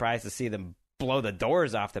pleasantly surprised to see them blow the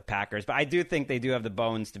doors off the Packers, but I do think they do have the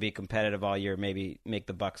bones to be competitive all year, maybe make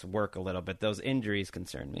the Bucs work a little bit. Those injuries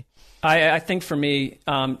concern me. I think for me,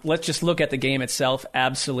 let's just look at the game itself.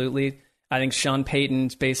 Absolutely. I think Sean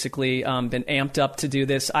Payton's basically been amped up to do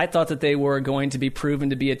this. I thought that they were going to be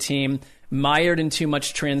proven to be a team mired in too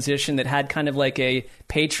much transition that had kind of like a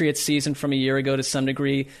Patriots season from a year ago to some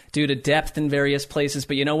degree due to depth in various places.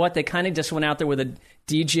 But you know what? They kind of just went out there with a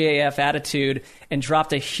DJAF attitude and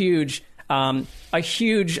dropped a huge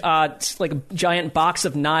like a giant box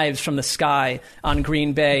of knives from the sky on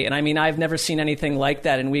Green Bay. And I mean, I've never seen anything like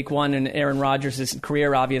that in week one in Aaron Rodgers'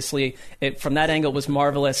 career, obviously. From that angle, it was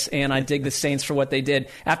marvelous, and I dig the Saints for what they did.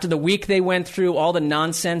 After the week they went through, all the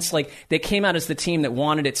nonsense, like they came out as the team that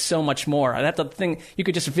wanted it so much more. That's the thing. You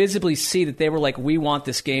could just visibly see that they were like, we want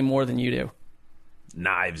this game more than you do.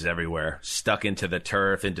 Knives everywhere, stuck into the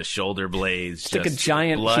turf, into shoulder blades, just like a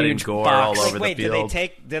giant, blood huge and gore box. all over Wait, the field.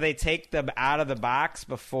 do they take them out of the box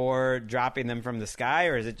before dropping them from the sky,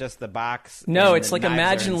 or is it just the box? No, and it's the like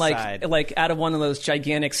knives imagine are inside? like out of one of those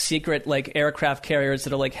gigantic secret like aircraft carriers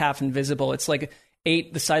that are like half invisible. It's like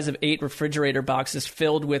the size of 8 refrigerator boxes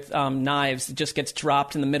filled with knives that just gets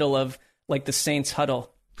dropped in the middle of like the Saints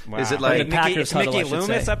huddle. Wow. Is it like the Packers huddle, Mickey I should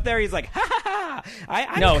Loomis say. up there? He's like, ha ha ha!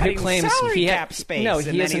 I'm No, he cutting claims salary he cap space. No, and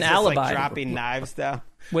he then has he's an just, alibi. like, dropping knives down.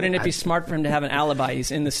 Wouldn't it be smart for him to have an alibi? He's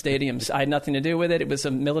in the stadiums. I had nothing to do with it. It was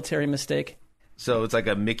a military mistake. So it's like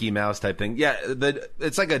a Mickey Mouse type thing. Yeah,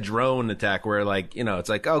 it's like a drone attack where, like, you know, it's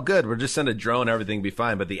like, oh, good, we'll just send a drone, everything will be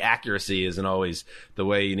fine. But the accuracy isn't always the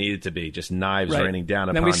way you need it to be. Just knives raining down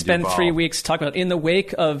upon Then we spend Duval. 3 weeks talking about in the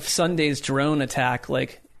wake of Sunday's drone attack,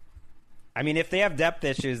 like. I mean, if they have depth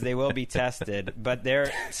issues, they will be tested. But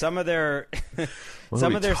some of their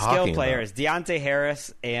skill players, Deontay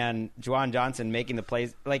Harris and Juwan Johnson, making the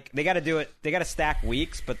plays. Like, they got to do it. They got to stack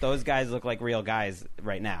weeks, but those guys look like real guys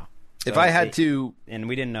right now. So If I had to, and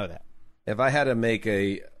we didn't know that. If I had to make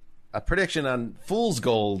a prediction on Fool's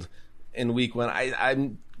Gold in week one,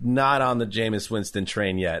 I'm not on the Jameis Winston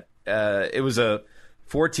train yet. It was a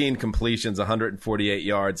 14 completions, 148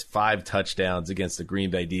 yards, 5 touchdowns against the Green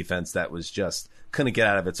Bay defense that was just couldn't get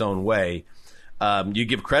out of its own way. You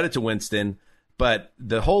give credit to Winston, but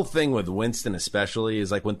the whole thing with Winston especially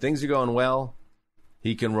is like when things are going well,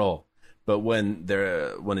 he can roll. But when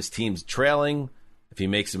his team's trailing if he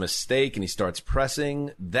makes a mistake and he starts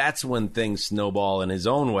pressing, that's when things snowball in his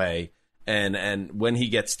own way. And when he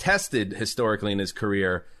gets tested historically in his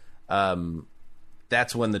career,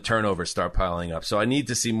 that's when the turnovers start piling up. So I need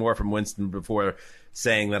to see more from Winston before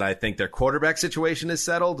saying that I think their quarterback situation is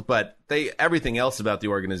settled. But everything else about the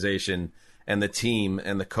organization and the team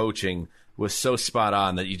and the coaching was so spot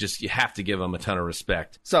on that you have to give them a ton of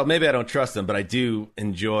respect. So maybe I don't trust them, but I do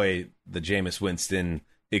enjoy the Jameis Winston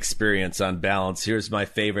experience on balance. Here's my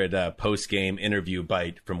favorite post-game interview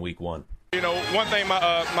bite from week 1. You know, one thing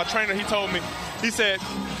my trainer, he told me, he said,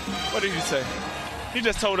 what did he say? He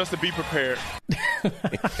just told us to be prepared.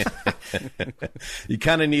 You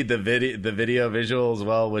kind of need the video visual as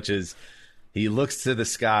well, which is he looks to the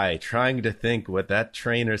sky trying to think what that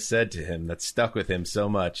trainer said to him that stuck with him so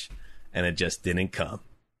much, and it just didn't come.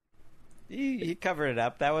 He covered it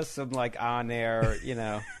up. That was some like on-air,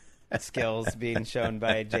 skills being shown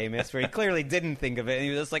by Jameis, where he clearly didn't think of it, and he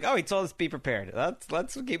was just like, "Oh, he told us to be prepared.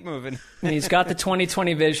 Let's keep moving." And he's got the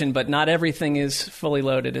 20/20 vision, but not everything is fully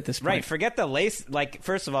loaded at this point. Right. Forget the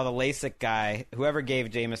first of all, the LASIK guy, whoever gave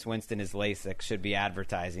Jameis Winston his LASIK, should be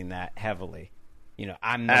advertising that heavily.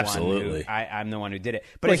 I'm the one who did it.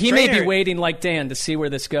 But he may be waiting like Dan to see where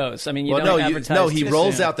this goes. I mean, he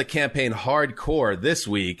rolls out the campaign hardcore this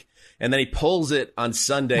week. And then he pulls it on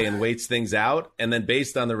Sunday and waits things out. And then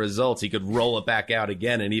based on the results, he could roll it back out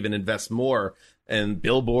again and even invest more in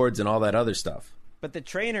billboards and all that other stuff. But the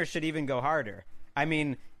trainer should even go harder. I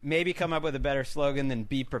mean, maybe come up with a better slogan than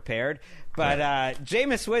be prepared. But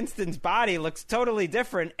Jameis Winston's body looks totally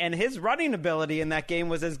different. And his running ability in that game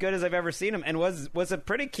was as good as I've ever seen him, and was a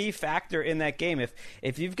pretty key factor in that game.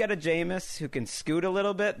 If you've got a Jameis who can scoot a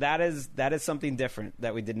little bit, that is something different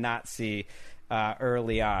that we did not see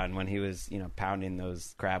early on when he was, pounding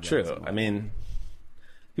those crab legs. True. I mean,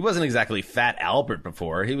 he wasn't exactly Fat Albert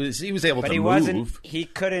before. He was able to move. He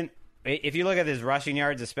couldn't. If you look at his rushing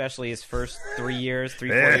yards, especially his first 4 years,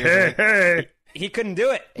 he couldn't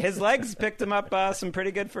do it. His legs picked him up some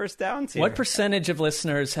pretty good first downs here. What percentage of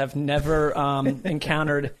listeners have never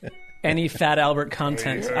encountered any Fat Albert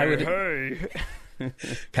content?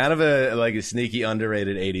 Kind of a sneaky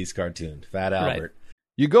underrated 80s cartoon, Fat Albert. Right.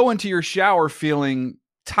 You go into your shower feeling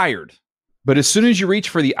tired, but as soon as you reach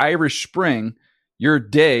for the Irish Spring, your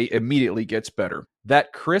day immediately gets better.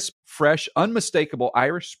 That crisp, fresh, unmistakable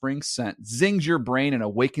Irish Spring scent zings your brain and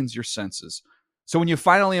awakens your senses. So when you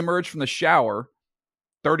finally emerge from the shower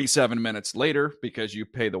 37 minutes later, because you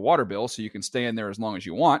pay the water bill so you can stay in there as long as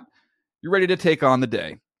you want, you're ready to take on the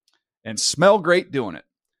day and smell great doing it.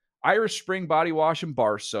 Irish Spring Body Wash and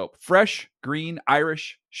Bar Soap. Fresh, green,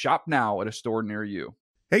 Irish. Shop now at a store near you.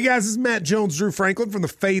 Hey guys, this is Matt Jones, Drew Franklin from the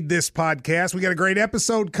Fade This podcast. We got a great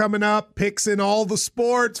episode coming up. Picks in all the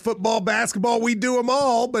sports, football, basketball, we do them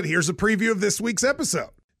all. But here's a preview of this week's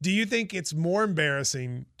episode. Do you think it's more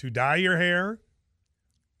embarrassing to dye your hair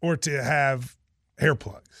or to have hair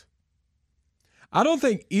plugs? I don't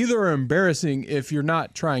think either are embarrassing if you're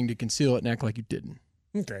not trying to conceal it and act like you didn't.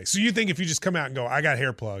 Okay, so you think if you just come out and go, I got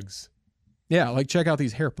hair plugs. Yeah, like check out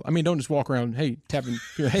these hair plugs. I mean, don't just walk around, tapping,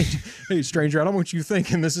 hey, stranger, I don't want you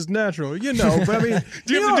thinking this is natural. But I mean,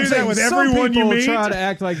 do you have to do that with everyone you meet? Try to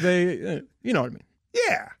act like they, you know what I mean?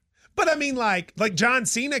 Yeah. But I mean, like John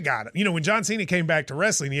Cena got it. When John Cena came back to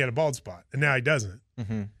wrestling, he had a bald spot, and now he doesn't.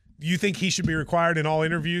 Mm-hmm. You think he should be required in all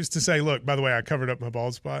interviews to say, look, by the way, I covered up my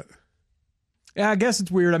bald spot? Yeah, I guess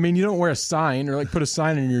it's weird. I mean, you don't wear a sign or put a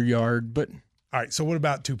sign in your yard, but... All right, so what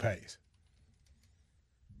about toupees?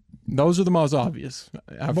 Those are the most obvious.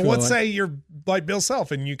 But let's say you're like Bill Self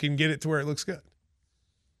and you can get it to where it looks good.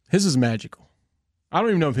 His is magical. I don't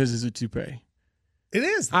even know if his is a toupee. It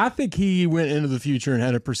is. I think he went into the future and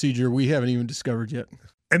had a procedure we haven't even discovered yet.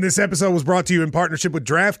 And this episode was brought to you in partnership with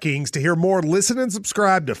DraftKings. To hear more, listen and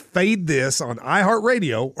subscribe to Fade This on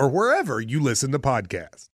iHeartRadio or wherever you listen to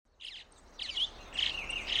podcasts.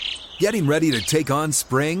 Getting ready to take on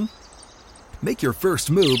spring? Make your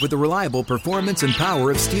first move with the reliable performance and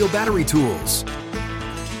power of Steel battery tools.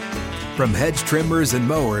 From hedge trimmers and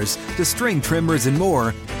mowers to string trimmers and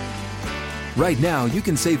more, right now you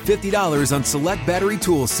can save $50 on select battery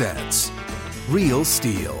tool sets. Real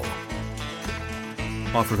Steel.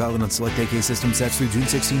 Offer valid on select AK system sets through June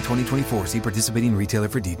 16, 2024. See participating retailer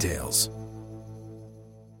for details.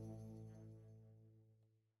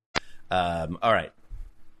 All right.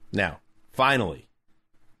 Now, finally.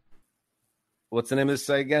 What's the name of this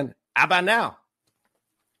site again? How about now?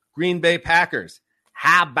 Green Bay Packers.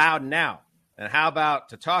 How about now? And how about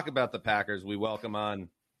to talk about the Packers, we welcome on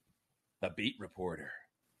the beat reporter,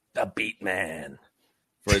 the beat man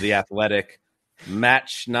for The Athletic, Matt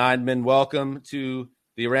Schneidman. Welcome to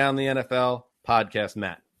the Around the NFL podcast,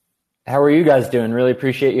 Matt. How are you guys doing? Really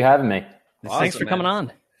appreciate you having me. Awesome, Thanks for coming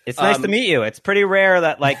on. It's nice to meet you. It's pretty rare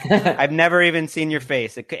that, like, I've never even seen your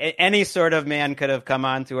face. Any sort of man could have come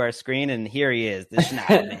onto our screen, and here he is, the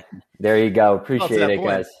Schneidman. There you go. Appreciate it,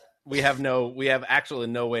 guys. We have actually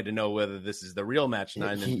no way to know whether this is the real Matt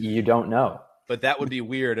Schneidman. You don't know. But that would be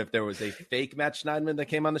weird if there was a fake Matt Schneidman that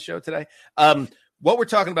came on the show today. What we're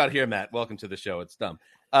talking about here, Matt, welcome to the show. It's dumb.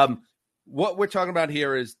 What we're talking about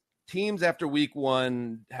here is teams after week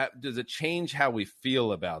one. Does it change how we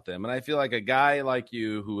feel about them? And I feel like a guy like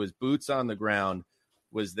you who was boots on the ground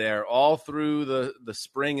was there all through the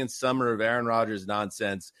spring and summer of Aaron Rodgers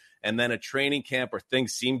nonsense, and then a training camp where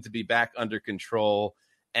things seemed to be back under control.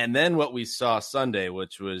 And then what we saw Sunday,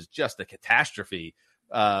 which was just a catastrophe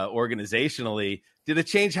organizationally. Did it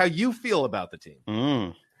change how you feel about the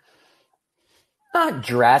team? Not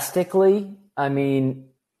drastically. I mean,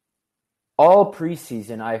 all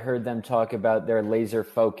preseason, I heard them talk about their laser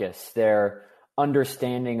focus, their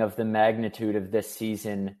understanding of the magnitude of this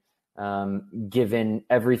season, given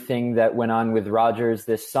everything that went on with Rodgers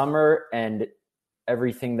this summer and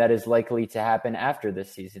everything that is likely to happen after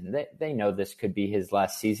this season. They know this could be his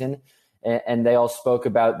last season, and they all spoke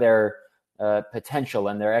about their potential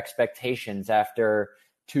and their expectations after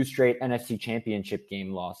 2 straight NFC Championship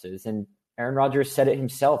game losses. And Aaron Rodgers said it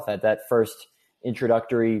himself at that first his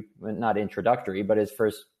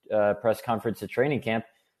first press conference at training camp.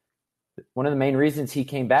 One of the main reasons he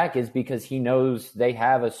came back is because he knows they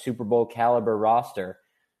have a Super Bowl caliber roster.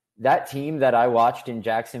 That team that I watched in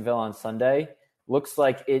Jacksonville on Sunday looks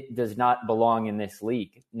like it does not belong in this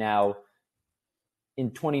league. Now,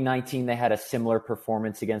 in 2019, they had a similar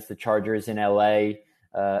performance against the Chargers in LA,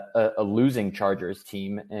 a losing Chargers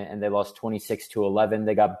team, and they lost 26-11.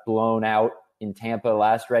 They got blown out in Tampa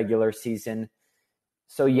last regular season.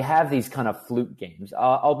 So you have these kind of fluke games.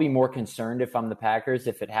 I'll be more concerned if I'm the Packers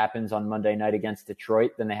if it happens on Monday night against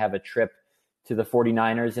Detroit. Then they have a trip to the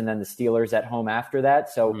 49ers and then the Steelers at home after that.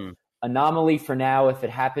 So anomaly for now. If it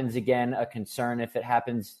happens again, a concern. If it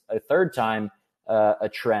happens a third time, a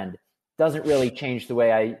trend. Doesn't really change the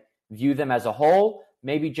way I view them as a whole.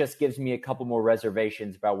 Maybe just gives me a couple more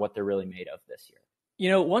reservations about what they're really made of this year. You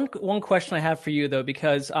know, one question I have for you, though,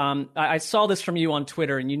 because I saw this from you on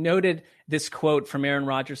Twitter, and you noted this quote from Aaron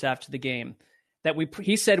Rodgers after the game, that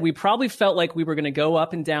he said, we probably felt like we were going to go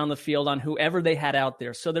up and down the field on whoever they had out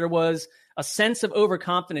there. So there was a sense of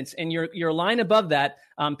overconfidence. And your line above that,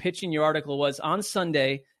 pitching your article, was, on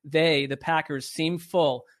Sunday, the Packers, seemed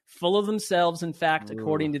full of themselves, in fact,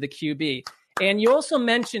 according to the QB. And you also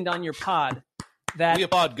mentioned on your pod that we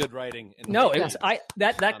applaud good writing.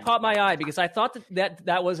 That caught my eye, because I thought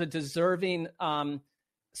that was a deserving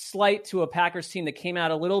slight to a Packers team that came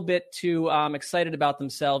out a little bit too excited about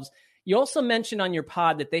themselves. You also mentioned on your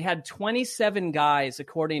pod that they had 27 guys,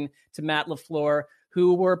 according to Matt LaFleur,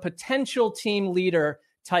 who were potential team leader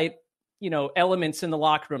type, elements in the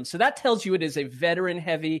locker room. So that tells you it is a veteran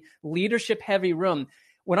heavy, leadership heavy room.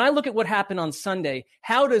 When I look at what happened on Sunday,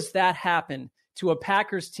 how does that happen to a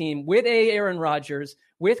Packers team with Aaron Rodgers,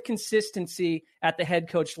 with consistency at the head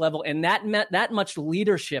coach level, and that much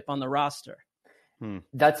leadership on the roster?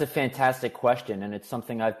 That's a fantastic question, and it's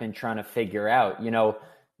something I've been trying to figure out.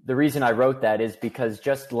 The reason I wrote that is because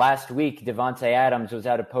just last week, Davante Adams was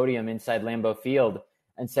at a podium inside Lambeau Field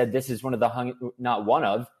and said, this is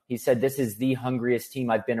he said, this is the hungriest team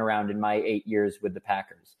I've been around in my 8 years with the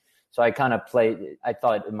Packers. So I kind of I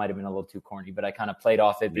thought it might have been a little too corny, but I kind of played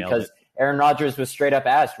off it because Aaron Rodgers was straight up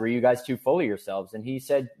asked, were you guys too full of yourselves? And he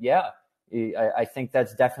said, yeah, I think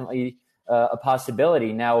that's definitely a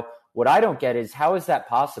possibility. Now, what I don't get is, how is that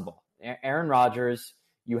possible? Aaron Rodgers,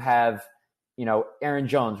 you have, Aaron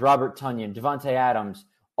Jones, Robert Tonyan, Davante Adams,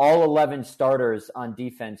 all 11 starters on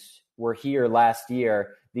defense were here last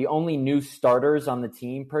year. The only new starters on the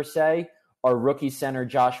team, per se, are rookie center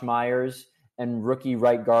Josh Myers and rookie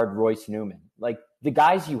right guard Royce Newman. Like, the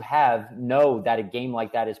guys you have know that a game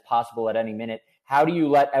like that is possible at any minute. How do you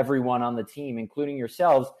let everyone on the team, including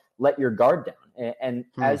yourselves, let your guard down? And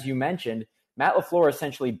as you mentioned, Matt LaFleur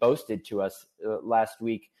essentially boasted to us last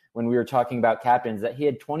week when we were talking about captains that he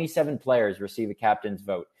had 27 players receive a captain's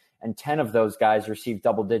vote, and 10 of those guys received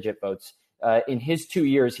double-digit votes. In his 2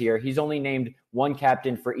 years here, he's only named one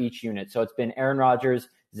captain for each unit. So it's been Aaron Rodgers,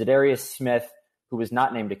 Zadarius Smith, who was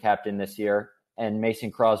not named a captain this year, and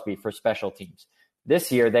Mason Crosby for special teams.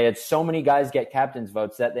 This year, they had so many guys get captain's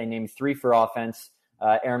votes that they named 3 for offense,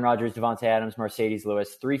 Aaron Rodgers, Davante Adams, Mercedes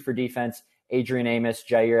Lewis, 3 for defense, Adrian Amos,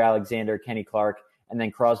 Jair Alexander, Kenny Clark, and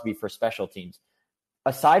then Crosby for special teams.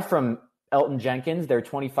 Aside from Elton Jenkins, their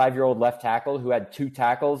 25-year-old left tackle, who had 2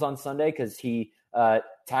 tackles on Sunday because he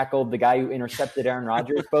tackled the guy who intercepted Aaron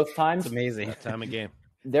Rodgers both times. It's amazing. That time of game.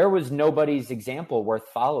 There was nobody's example worth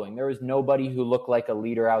following. There was nobody who looked like a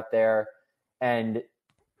leader out there. And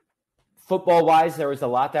football-wise, there was a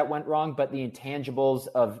lot that went wrong, but the intangibles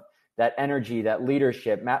of that energy, that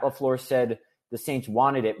leadership, Matt LaFleur said the Saints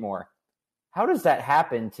wanted it more. How does that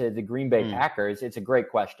happen to the Green Bay Packers? It's a great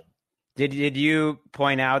question. Did you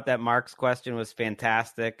point out that Mark's question was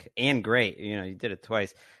fantastic and great? You did it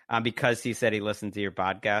twice because he said he listened to your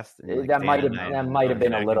podcast. That might have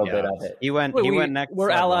been a little bit of it. He went next. We're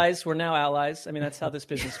allies. We're now allies. I mean, that's how this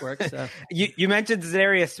business works. So. You mentioned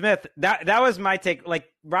Zadarius Smith. That was my take.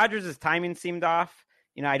 Like Rodgers' timing seemed off.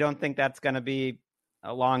 I don't think that's going to be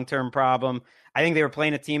a long-term problem. I think they were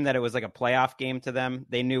playing a team that it was like a playoff game to them.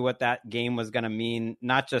 They knew what that game was going to mean,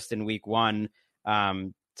 not just in week one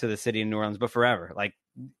to the city of New Orleans, but forever. Like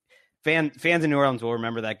fans in New Orleans will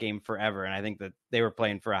remember that game forever. And I think that they were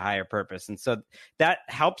playing for a higher purpose. And so that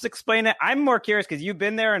helps explain it. I'm more curious because you've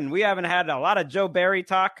been there and we haven't had a lot of Joe Barry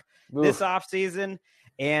talk this offseason.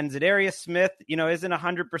 And Zadarius Smith, isn't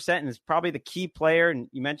 100% and is probably the key player. And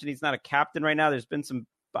you mentioned he's not a captain right now. There's been some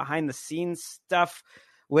behind the scenes stuff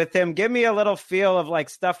with him. Give me a little feel of like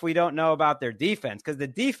stuff we don't know about their defense, because the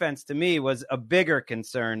defense to me was a bigger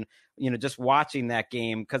concern, just watching that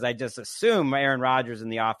game, because I just assume Aaron Rodgers and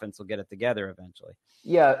the offense will get it together eventually.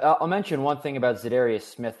 Yeah, I'll mention one thing about Zadarius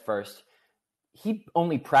Smith first. He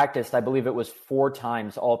only practiced, I believe it was 4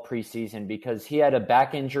 times all preseason because he had a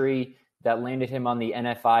back injury that landed him on the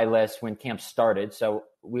NFI list when camp started. So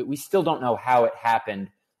we still don't know how it happened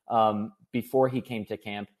before he came to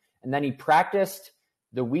camp. And then he practiced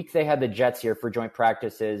the week they had the Jets here for joint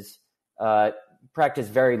practices, practice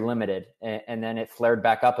very limited, and then it flared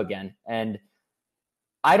back up again. And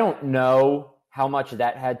I don't know how much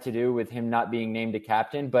that had to do with him not being named a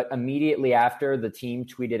captain, but immediately after the team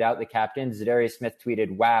tweeted out the captain, Zadarius Smith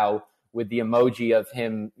tweeted, "Wow," with the emoji of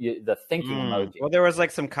him, the thinking emoji. Well, there was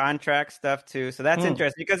like some contract stuff too. So that's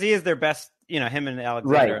interesting because he is their best, him and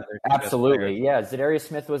Alexander. Right. Absolutely. Yeah. Zadarius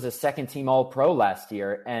Smith was a second team All-Pro last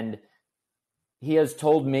year. And he has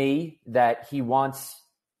told me that he wants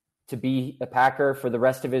to be a Packer for the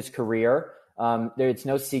rest of his career. It's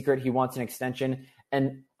no secret he wants an extension.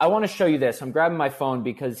 And I want to show you this. I'm grabbing my phone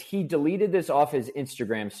because he deleted this off his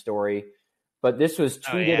Instagram story, but this was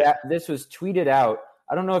tweeted out.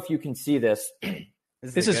 I don't know if you can see this.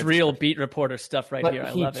 This is real beat reporter stuff right here.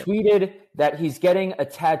 I love it. He tweeted that he's getting a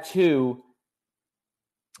tattoo.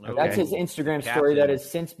 Okay. That's his Instagram story that has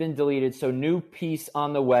since been deleted. So new piece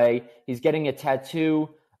on the way. He's getting a tattoo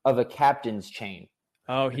of a captain's chain.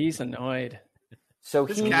 Oh, he's annoyed. So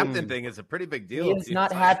this captain thing is a pretty big deal. He is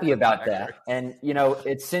not happy about that. And,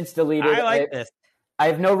 it's since deleted. I like this. I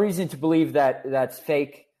have no reason to believe that that's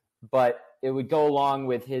fake, but it would go along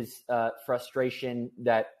with his frustration.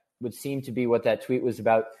 That would seem to be what that tweet was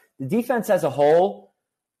about. The defense as a whole,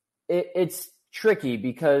 it's tricky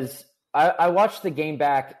because I watched the game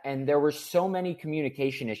back and there were so many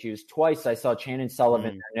communication issues. Twice I saw Chandon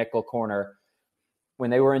Sullivan in their nickel corner when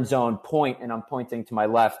they were in zone point, and I'm pointing to my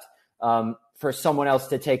left, for someone else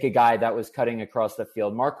to take a guy that was cutting across the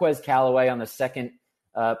field. Marquez Callaway on the second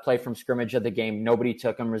play from scrimmage of the game, nobody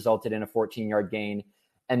took him, resulted in a 14-yard gain.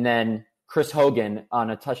 And then Chris Hogan on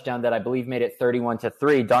a touchdown that I believe made it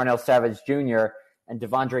 31-3. Darnell Savage Jr. and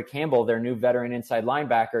Devondre Campbell, their new veteran inside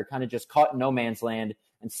linebacker, kind of just caught in no man's land,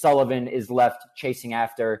 and Sullivan is left chasing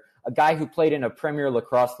after a guy who played in a Premier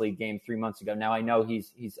Lacrosse League game 3 months ago. Now, I know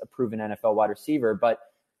he's a proven NFL wide receiver, but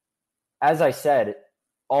as I said,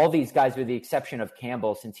 all these guys, with the exception of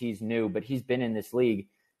Campbell, since he's new, but he's been in this league,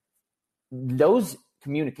 those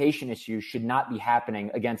communication issues should not be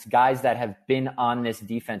happening against guys that have been on this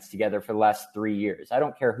defense together for the last 3 years. I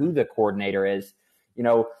don't care who the coordinator is.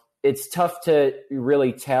 It's tough to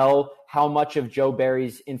really tell how much of Joe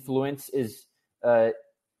Barry's influence is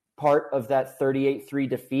part of that 38-3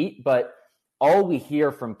 defeat, but all we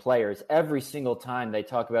hear from players every single time they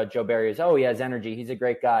talk about Joe Barry is, oh, he has energy, he's a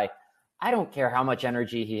great guy. I don't care how much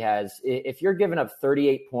energy he has. If you're giving up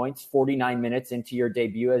 38 points 49 minutes into your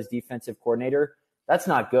debut as defensive coordinator, that's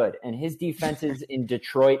not good. And his defenses in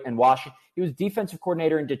Detroit and Washington, he was defensive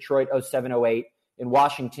coordinator in Detroit 07-08, in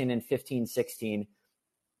Washington in 15-16.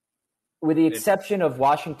 With the exception of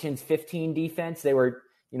Washington's 15 defense, they were,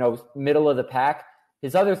 middle of the pack.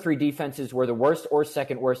 His other 3 defenses were the worst or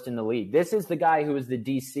second worst in the league. This is the guy who was the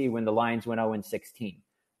DC when the Lions went 0-16.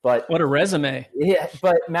 But what a resume. Yeah,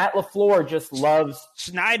 but Matt LaFleur just loves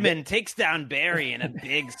Schneidman takes down Barry in a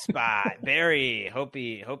big spot. Barry, hope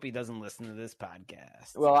he doesn't listen to this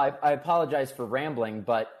podcast. Well, I apologize for rambling,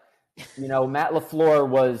 but Matt LaFleur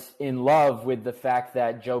was in love with the fact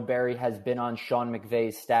that Joe Barry has been on Sean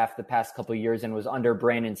McVay's staff the past couple of years and was under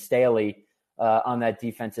Brandon Staley on that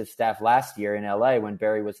defensive staff last year in LA when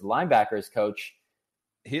Barry was the linebackers coach.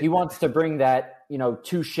 He wants to bring that,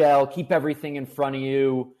 two shell, keep everything in front of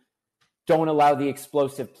you, don't allow the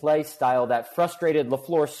explosive play style that frustrated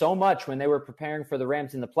LaFleur so much when they were preparing for the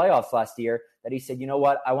Rams in the playoffs last year that he said, you know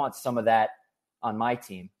what, I want some of that on my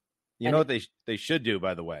team. You know what they should do,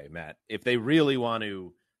 by the way, Matt, if they really want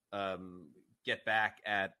to get back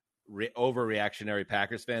at overreactionary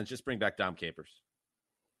Packers fans, just bring back Dom Capers.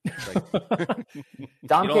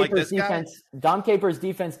 Dom Capers'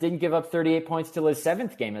 defense didn't give up 38 points till his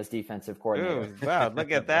 7th game as defensive coordinator. Ooh, wow, look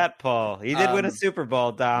at that, Paul. He did win a Super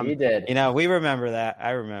Bowl, Dom. He did. We remember that. I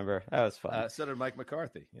remember. That was fun. So did Mike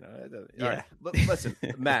McCarthy. Yeah. All right. Listen,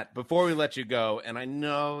 Matt, before we let you go, and I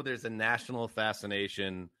know there's a national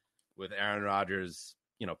fascination with Aaron Rodgers,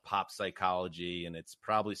 pop psychology, and it's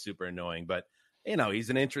probably super annoying, but he's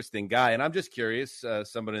an interesting guy. And I'm just curious,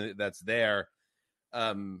 somebody that's there,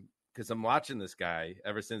 because I'm watching this guy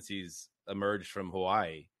ever since he's emerged from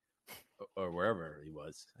Hawaii or wherever he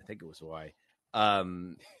was. I think it was Hawaii.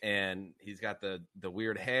 And he's got the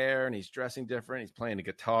weird hair and he's dressing different. He's playing the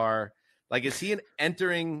guitar. Like, is he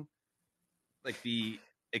entering like the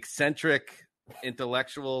eccentric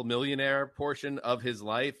intellectual millionaire portion of his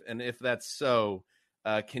life? And if that's so,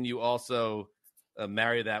 can you also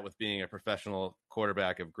marry that with being a professional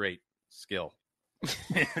quarterback of great skill?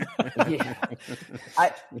 Yeah.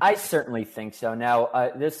 I certainly think so.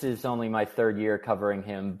 Now, this is only my 3rd year covering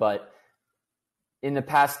him, but in the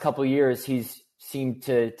past couple years, he's seemed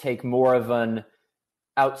to take more of an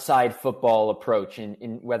outside football approach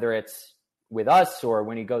in whether it's with us or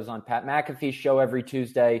when he goes on Pat McAfee's show every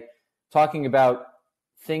Tuesday, talking about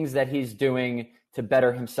things that he's doing to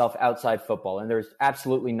better himself outside football. And there's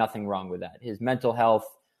absolutely nothing wrong with that. His mental health,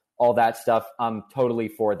 all that stuff, I'm totally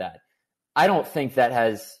for that. I don't think that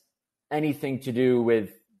has anything to do with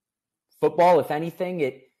football. If anything,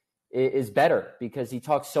 it is better because he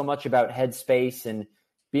talks so much about headspace and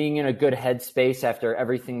being in a good headspace after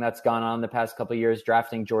everything that's gone on the past couple of years,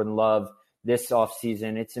 drafting Jordan Love this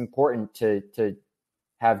offseason. It's important to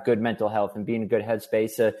have good mental health and be in a good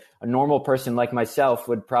headspace. A normal person like myself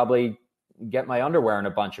would probably get my underwear in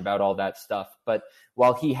a bunch about all that stuff. But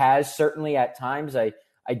while he has certainly at times, I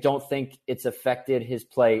don't think it's affected his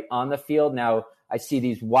play on the field. Now, I see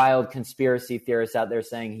these wild conspiracy theorists out there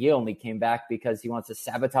saying he only came back because he wants to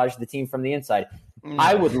sabotage the team from the inside.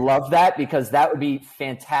 I would love that because that would be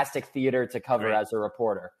fantastic theater to cover as a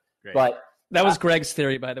reporter. Great. But that was Greg's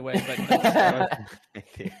theory, by the way.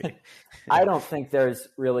 But I don't think there's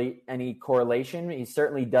really any correlation. He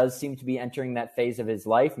certainly does seem to be entering that phase of his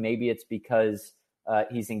life. Maybe it's because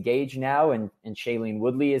he's engaged now and Shailene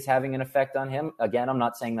Woodley is having an effect on him. Again, I'm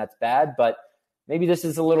not saying that's bad, but maybe this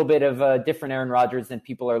is a little bit of a different Aaron Rodgers than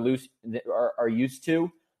people are used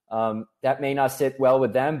to. That may not sit well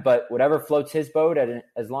with them, but whatever floats his boat,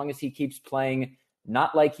 as long as he keeps playing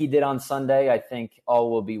not like he did on Sunday, I think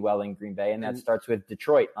all will be well in Green Bay, and that starts with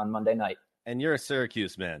Detroit on Monday night. And you're a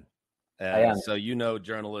Syracuse man. I am. So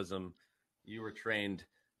journalism. You were trained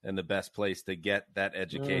in the best place to get that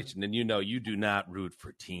education. And you do not root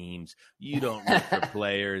for teams. You don't root for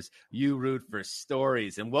players. You root for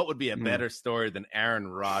stories. And what would be a better story than Aaron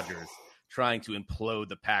Rodgers trying to implode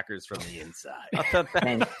the Packers from the inside?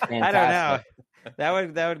 I don't know.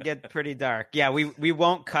 That would get pretty dark. Yeah, we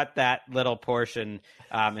won't cut that little portion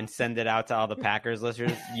and send it out to all the Packers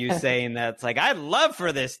listeners. You saying that it's like, I'd love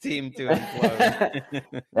for this team to implode.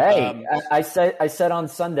 Hey, I said on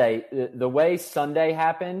Sunday, the way Sunday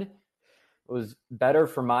happened was better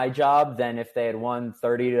for my job than if they had won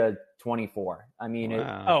 30-24. I mean,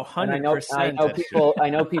 wow. 100%. I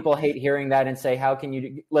know people hate hearing that and say, how can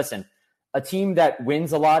you listen? A team that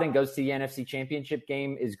wins a lot and goes to the NFC Championship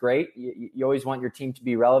game is great. You always want your team to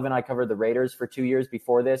be relevant. I covered the Raiders for 2 years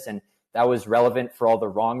before this, and that was relevant for all the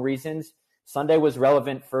wrong reasons. Sunday was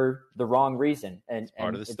relevant for the wrong reason, and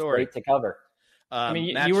part of the it's story. Great to cover. I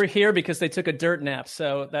mean, you were here because they took a dirt nap,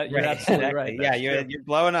 so that you're absolutely right. Yeah, you're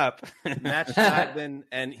blowing up. Matt Schneidman,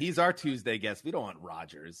 and he's our Tuesday guest. We don't want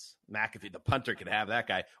Rodgers. McAfee, the punter, could have that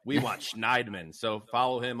guy. We want Schneidman. So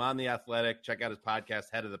follow him on The Athletic. Check out his podcast,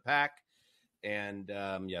 Head of the Pack. And,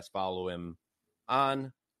 yes, follow him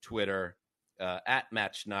on Twitter, at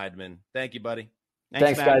Matt Schneidman. Thank you, buddy.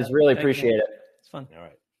 Thanks guys. Really appreciate it. It's fun. All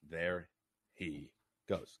right. There he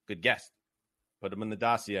goes. Good guest. Put him in the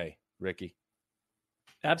dossier, Ricky.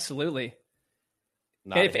 Absolutely.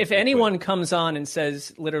 If anyone comes on and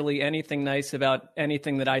says literally anything nice about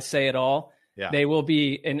anything that I say at all, they will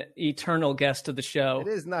be an eternal guest of the show. It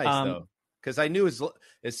is nice, though, because I knew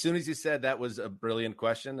as soon as you said that was a brilliant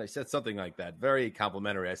question, I said something like that. Very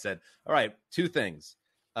complimentary. I said, all right, 2 things.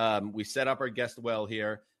 We set up our guest well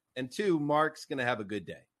here. And 2, Mark's going to have a good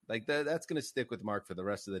day. Like that's going to stick with Mark for the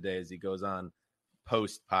rest of the day as he goes on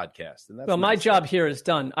post podcast. And that's my job here is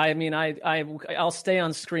done. I mean, I'll stay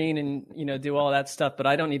on screen and, do all that stuff, but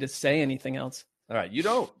I don't need to say anything else. All right. You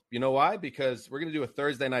don't. You know why? Because we're going to do a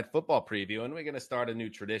Thursday night football preview, and we're going to start a new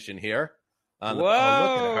tradition here. Whoa! Look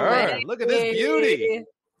at her. Look at this beauty.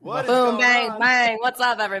 What Boom, bang, bang. What's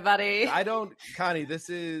up, everybody? Connie, this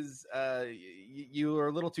is, you are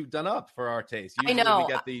a little too done up for our taste. Usually I know.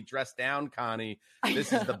 We get the dressed down Connie.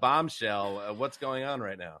 This is the bombshell. What's going on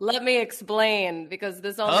right now? Let me explain, because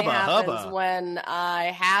this only happens when I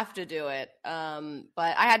have to do it.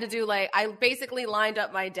 But I had to do I basically lined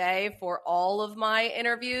up my day for all of my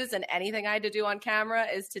interviews, and anything I had to do on camera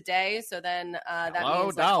is today. So then that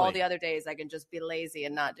means all the other days I can just be lazy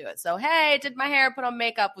and not do it. So, hey, did my hair, put on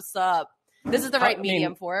makeup. What's up? This is the right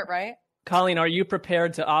medium for it, right? Colleen, are you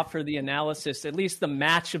prepared to offer the analysis, at least the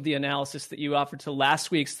match of the analysis that you offered to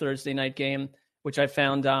last week's Thursday night game, which I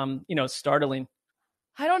found, startling?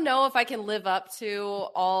 I don't know if I can live up to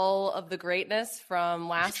all of the greatness from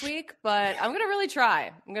last week, but I'm going to really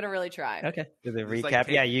try. Okay. To the recap.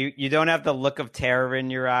 You don't have the look of terror in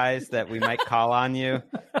your eyes that we might call on you.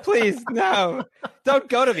 Please, no. Don't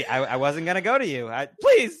go to me. I wasn't going to go to you.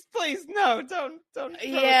 Please, no. Don't.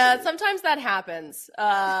 Yeah, sometimes that happens.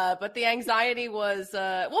 But the anxiety was,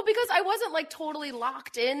 because I wasn't totally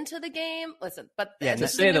locked into the game. Listen, but to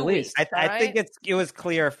say the least. I think it was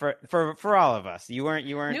clear for all of us. You weren't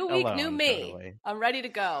new week, alone, new me. totally. I'm ready to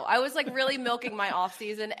go. I was really milking my off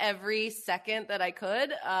season every second that I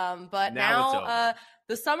could. But now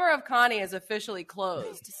the summer of Connie is officially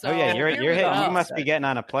closed. So you must be getting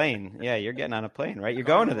on a plane. Yeah, you're getting on a plane, right? You're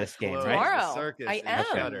going to this game, right? Tomorrow. Circus I am.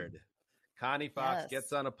 Shuttered. Connie Fox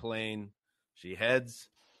gets on a plane. She heads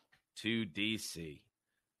to D.C.,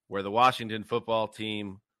 where the Washington football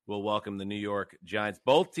team will welcome the New York Giants.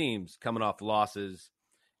 Both teams coming off losses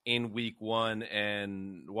in week 1,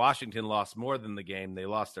 and Washington lost more than the game. They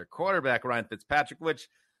lost their quarterback, Ryan Fitzpatrick, which,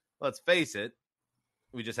 let's face it,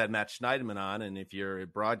 we just had Matt Schneidman on, and if you're a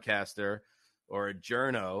broadcaster or a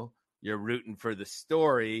journo, you're rooting for the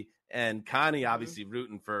story, and Connie obviously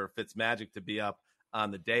rooting for Fitzmagic to be up on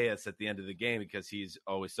the dais at the end of the game because he's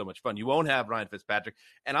always so much fun. You won't have Ryan Fitzpatrick,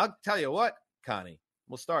 and I'll tell you what, Connie,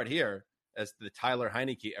 we'll start here as the Tyler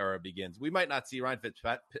Heineke era begins. We might not see Ryan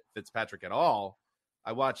Fitzpatrick at all.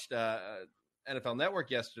 I watched NFL Network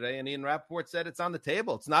yesterday, and Ian Rappaport said it's on the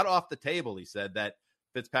table. It's not off the table, he said, that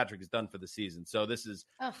Fitzpatrick is done for the season. So this is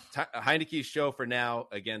Heineke's show for now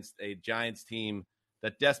against a Giants team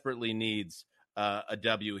that desperately needs a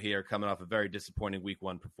W here, coming off a very disappointing week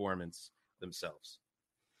 1 performance themselves.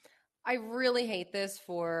 I really hate this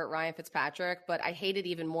for Ryan Fitzpatrick, but I hate it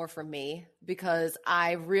even more for me because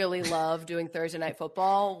I really love doing Thursday Night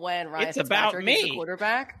Football when Ryan Fitzpatrick is the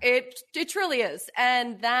quarterback. It truly is.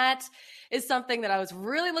 And that is something that I was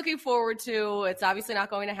really looking forward to. It's obviously not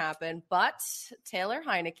going to happen, but Taylor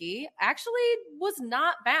Heineke actually was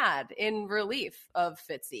not bad in relief of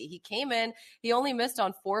Fitzy. He came in, he only missed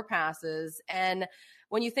on 4 passes, and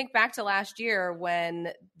when you think back to last year when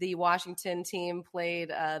the Washington team played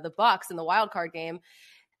the Bucs in the wild card game,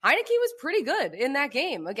 Heineke was pretty good in that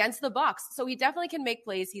game against the Bucs. So he definitely can make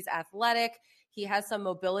plays. He's athletic. He has some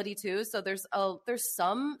mobility too. So there's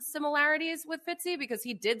some similarities with Fitzy because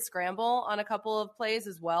he did scramble on a couple of plays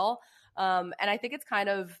as well. And I think it's kind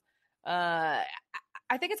of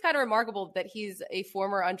remarkable that he's a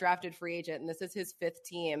former undrafted free agent, and this is his 5th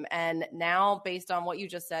team. And now, based on what you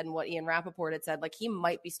just said and what Ian Rappaport had said, he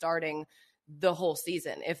might be starting the whole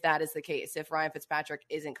season if that is the case, if Ryan Fitzpatrick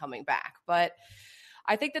isn't coming back. But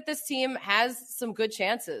I think that this team has some good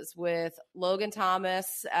chances with Logan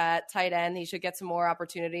Thomas at tight end. He should get some more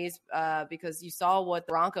opportunities because you saw what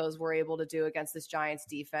the Broncos were able to do against this Giants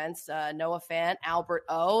defense. Noah Fant, Albert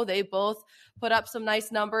O, they both put up some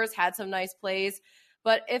nice numbers, had some nice plays.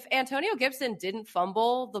 But if Antonio Gibson didn't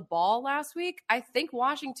fumble the ball last week, I think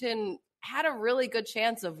Washington had a really good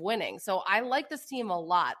chance of winning. So I like this team a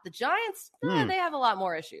lot. The Giants, they have a lot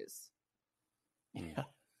more issues. Yeah.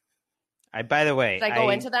 By the way, did I go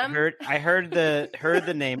into them? I heard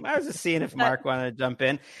the name. I was just seeing if Mark wanted to jump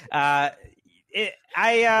in. I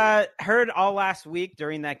heard all last week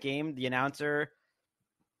during that game, the announcer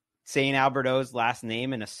saying Albert O's last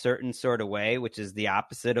name in a certain sort of way, which is the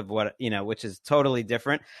opposite of what, which is totally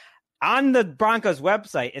different. On the Broncos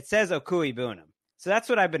website, it says Okuigbunam. So that's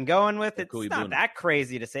what I've been going with. It's not that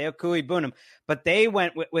crazy to say Okui Bunam, but they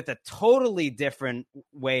went with a totally different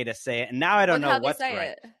way to say it. And now I don't know what's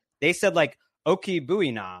right. They said like Oki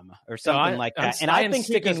Buinam or something like that. And I think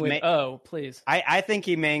sticking with please. I think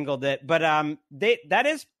he mangled it, but that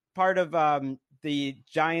is part of the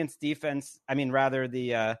Giants defense. I mean, rather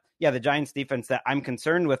the Giants defense that I'm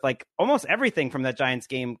concerned with. Like almost everything from that Giants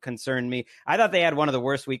game concerned me. I thought they had one of the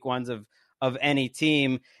worst week ones of any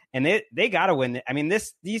team, and they got to win. I mean,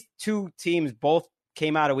 these two teams both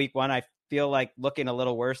came out of week one, I feel like looking a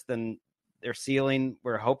little worse than their ceiling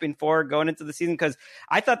we're hoping for going into the season, because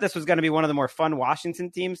I thought this was going to be one of the more fun Washington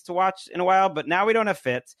teams to watch in a while, but now we don't have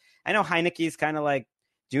Fitz. I know Heineke's kind of like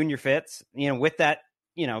junior Fitz, with that,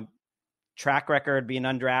 track record being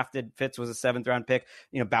undrafted. Fitz was a 7th round pick,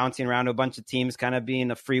 bouncing around to a bunch of teams, kind of being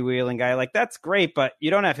a freewheeling guy. Like that's great, but you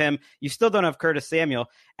don't have him. You still don't have Curtis Samuel.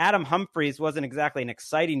 Adam Humphries wasn't exactly an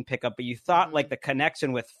exciting pickup, but you thought like the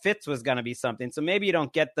connection with Fitz was going to be something. So maybe you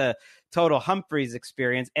don't get the total Humphries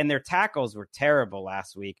experience, and their tackles were terrible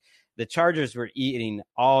last week. The Chargers were eating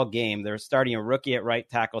all game. They're starting a rookie at right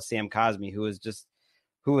tackle, Sam Cosmi, who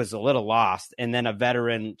was a little lost, and then a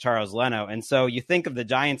veteran, Charles Leno. And so you think of the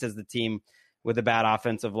Giants as the team with a bad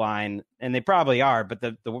offensive line, and they probably are, but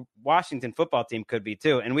the Washington football team could be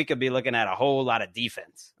too. And we could be looking at a whole lot of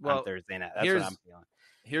defense on Thursday night. That's what I'm feeling.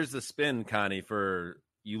 Here's the spin, Connie, for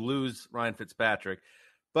you lose Ryan Fitzpatrick,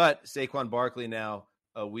 but Saquon Barkley now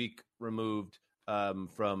a week removed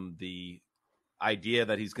from the idea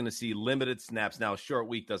that he's going to see limited snaps. Now, a short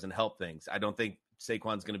week doesn't help things. I don't think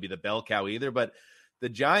Saquon's going to be the bell cow either, but the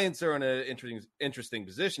Giants are in an interesting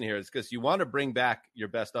position here. It's because you want to bring back your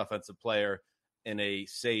best offensive player in a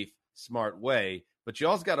safe, smart way, but you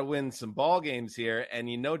also got to win some ball games here. And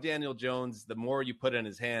Daniel Jones, the more you put in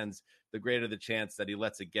his hands, the greater the chance that he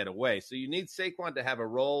lets it get away. So you need Saquon to have a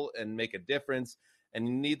role and make a difference. And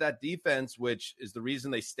you need that defense, which is the reason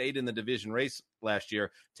they stayed in the division race last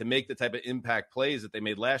year, to make the type of impact plays that they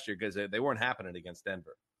made last year, because they weren't happening against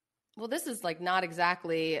Denver. Well, this is like not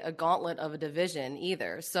exactly a gauntlet of a division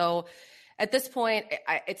either. So at this point,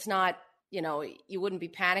 it's not, you wouldn't be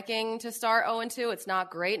panicking to start 0-2. It's not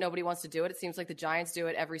great. Nobody wants to do it. It seems like the Giants do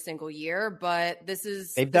it every single year, but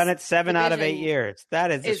they've done it 7 out of 8 years. That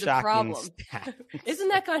is a shocking problem. Isn't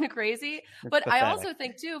that kind of crazy? But pathetic. I also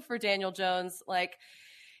think too, for Daniel Jones, like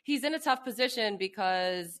he's in a tough position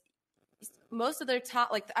because most of their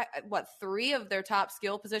top, 3 of their top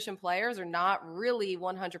skill position players are not really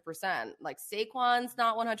 100%. Like Saquon's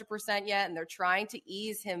not 100% yet, and they're trying to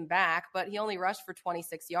ease him back, but he only rushed for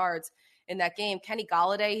 26 yards in that game. Kenny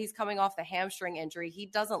Golladay, he's coming off the hamstring injury. He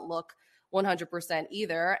doesn't look 100%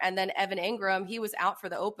 either. And then Evan Ingram, he was out for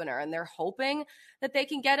the opener, and they're hoping that they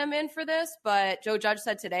can get him in for this. But Joe Judge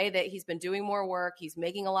said today that he's been doing more work. He's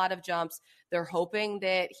making a lot of jumps. They're hoping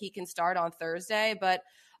that he can start on Thursday, but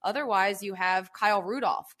otherwise, you have Kyle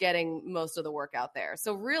Rudolph getting most of the work out there.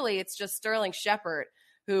 So really, it's just Sterling Shepard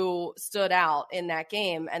who stood out in that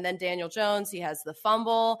game. And then Daniel Jones, he has the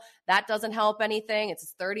fumble. That doesn't help anything. It's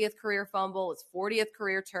his 30th career fumble. It's 40th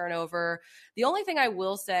career turnover. The only thing I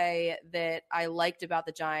will say that I liked about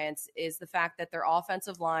the Giants is the fact that their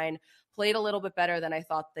offensive line played a little bit better than I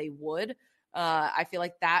thought they would. I feel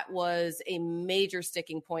like that was a major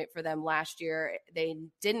sticking point for them last year. They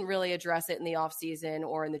didn't really address it in the offseason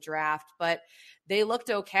or in the draft, but they looked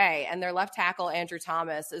okay. And their left tackle, Andrew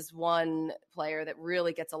Thomas, is one player that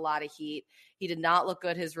really gets a lot of heat. He did not look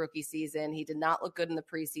good his rookie season. He did not look good in the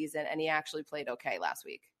preseason, and he actually played okay last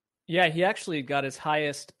week. Yeah, he actually got his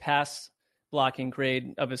highest pass blocking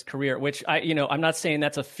grade of his career, which I'm not saying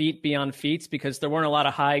that's a feat beyond feats, because there weren't a lot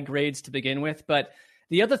of high grades to begin with, but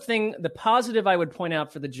the other thing, the positive I would point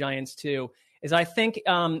out for the Giants, too, is I think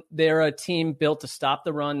they're a team built to stop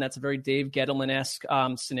the run. That's a very Dave Gettleman-esque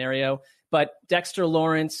scenario. But Dexter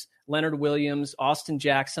Lawrence, Leonard Williams, Austin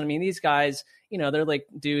Jackson, I mean, these guys, they're like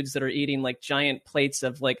dudes that are eating like giant plates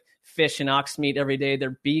of like fish and ox meat every day.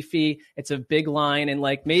 They're beefy. It's a big line. And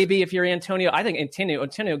like maybe if you're Antonio, I think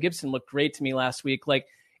Antonio Gibson looked great to me last week. Like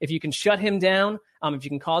if you can shut him down, if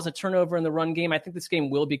you can cause a turnover in the run game, I think this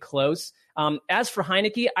game will be close. As for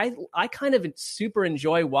Heinicke, I kind of super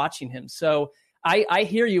enjoy watching him. So I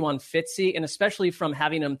hear you on Fitzy, and especially from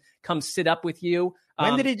having him come sit up with you.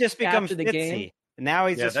 When did he just become Fitzy? The game? Now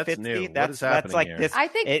he's just that's Fitzy. New. That's like here? this. I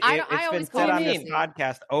think it's always been said on this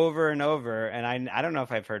podcast over and over, and I don't know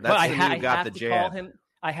if I've heard that. But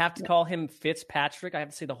I have to call him Fitzpatrick. I have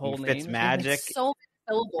to say the whole name. Fitzmagic. So many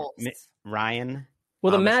syllables. Ryan.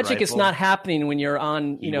 Well, the magic is not happening when you're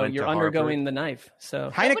on, you're undergoing the knife. So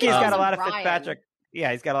Heineke's got a lot of Fitzpatrick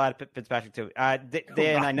Yeah, he's got a lot of Fitzpatrick too.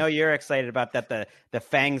 Dan, I know you're excited about that. The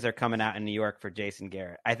Fangs are coming out in New York for Jason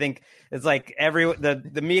Garrett. I think it's like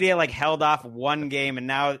the media like held off one game, and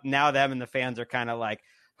now them and the fans are kind of like,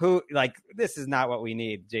 this is not what we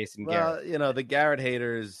need, Jason Garrett. Well, the Garrett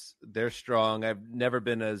haters, they're strong. I've never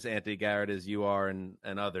been as anti-Garrett as you are and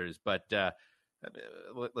others, but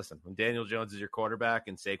listen, when Daniel Jones is your quarterback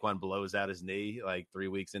and Saquon blows out his knee like 3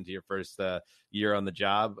 weeks into your first year on the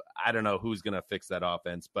job, I don't know who's going to fix that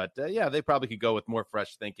offense. But, they probably could go with more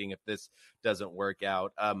fresh thinking if this doesn't work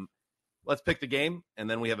out. Let's pick the game, and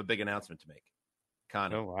then we have a big announcement to make.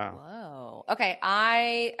 Connie. Oh, wow. Whoa. Okay,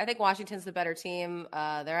 I think Washington's the better team.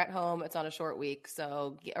 They're at home. It's on a short week.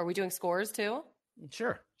 So are we doing scores too?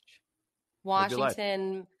 Sure.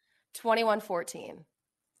 Washington 21-14.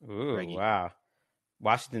 Ooh, Reggie. Wow.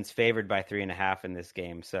 Washington's favored by 3.5 in this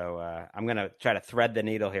game. So I'm going to try to thread the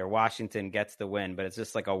needle here. Washington gets the win, but it's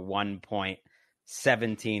just like a 1 point,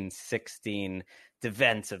 17-16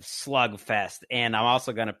 defensive slugfest. And I'm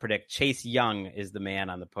also going to predict Chase Young is the man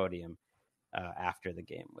on the podium after the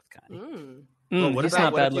game with Connie. He's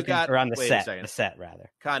not bad looking. Or on the set,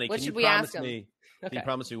 rather. Connie, can you promise me? Okay. Can you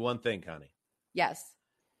promise me one thing, Connie? Yes.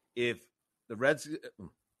 If the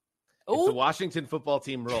Washington football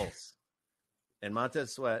team rolls, and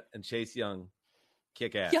Montez Sweat and Chase Young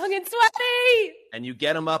kick ass, Young and Sweaty, and you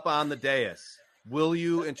get them up on the dais, will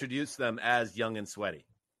you introduce them as Young and Sweaty?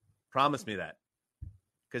 Promise me that.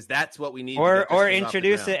 Because that's what we need. Or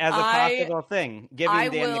introduce it as a possible thing. Giving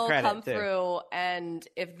Dan the credit. I will come through, and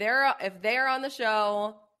if they're on the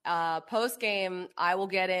show post game, I will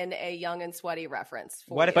get in a Young and Sweaty reference.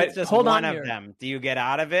 What if it's just one of them? Do you get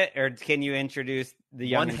out of it, or can you introduce the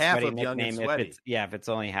Young and Sweaty nickname if it's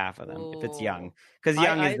only half of them? Ooh. If it's Young, because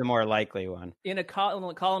Young is the more likely one. In a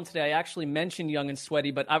column today, I actually mentioned Young and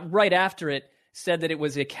Sweaty, but right after it, said that it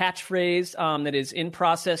was a catchphrase that is in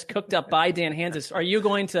process, cooked up by Dan Hanzus. Are you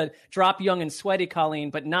going to drop Young and Sweaty, Colleen,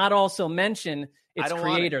 but not also mention its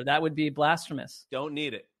creator? That would be blasphemous. Don't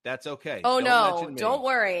need it. That's okay. Oh, no. Don't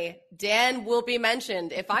worry. Dan will be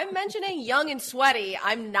mentioned. If I'm mentioning Young and Sweaty,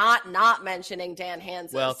 I'm not mentioning Dan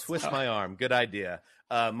Hanzus. Well, twist my arm. Good idea.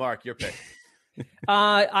 Mark, your pick.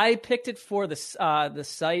 I picked it for the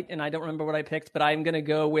site, and I don't remember what I picked, but I'm going to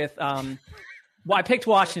go with I picked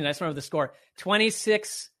Washington. I just remember the score.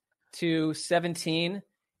 26-17,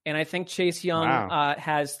 and I think Chase Young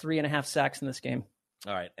has 3.5 sacks in this game.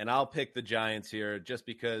 All right, and I'll pick the Giants here just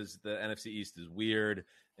because the NFC East is weird,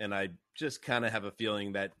 and I just kind of have a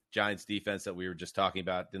feeling that Giants defense that we were just talking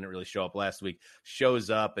about didn't really show up last week, shows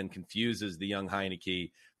up and confuses the young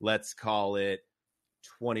Heineke. Let's call it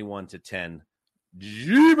 21-10.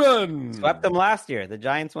 G-Men! Swept them last year. The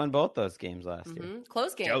Giants won both those games last year.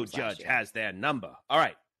 Close games. Joe Judge has their number. All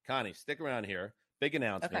right, Connie, stick around here. Big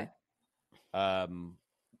announcement. Okay.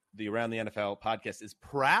 The Around the NFL podcast is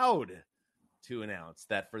proud to announce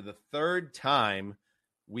that for the third time,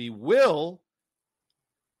 we will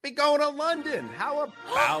be going to London. How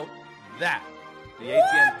about that? The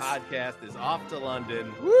ATN podcast is off to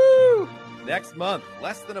London. Woo! Next month,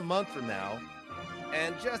 less than a month from now.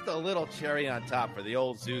 And just a little cherry on top for the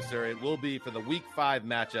old Zeuser. It will be for the Week 5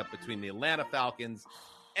 matchup between the Atlanta Falcons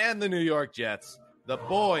and the New York Jets. The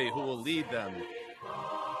boy who will lead them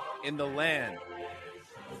in the land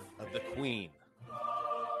of the Queen.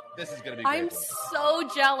 This is going to be great. I'm so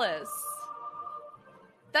jealous.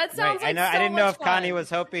 That sounds like I didn't know if Connie was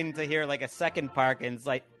hoping to hear like a second part, and it's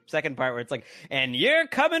like second part where it's like, and you're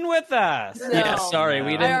coming with us. No, yeah, sorry,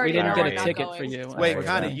 we didn't get a ticket for you. Wait,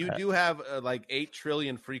 Connie, you do have like 8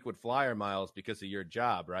 trillion frequent flyer miles because of your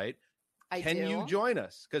job, right? Can you join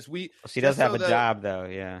us? Because she does have a job, though.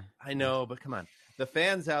 Yeah, I know, but come on. The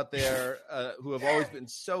fans out there who have always been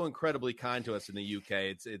so incredibly kind to us in the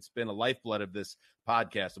UK, it's been a lifeblood of this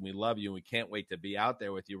podcast, and we love you, and we can't wait to be out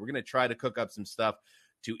there with you. We're going to try to cook up some stuff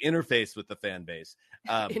to interface with the fan base.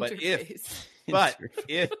 But if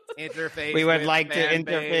interface, we would like to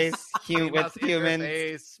interface with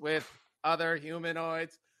humans, with other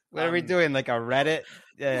humanoids. What are we doing? Like a Reddit?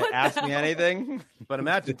 Ask me anything. But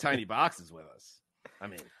imagine tiny boxes with us. I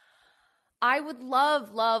mean, I would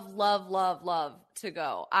love to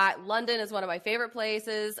go. London is one of my favorite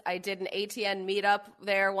places. I did an ATN meetup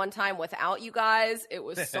there one time without you guys. It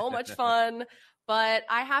was so much fun. But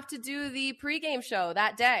I have to do the pregame show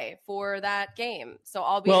that day for that game, so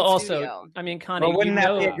I'll be in studio. I mean, Connie, wouldn't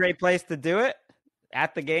that be a great place to do it?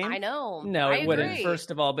 At the game? I know. No, it wouldn't.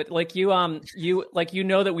 First of all, but like you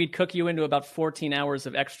that we'd cook you into about 14 hours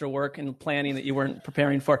of extra work and planning that you weren't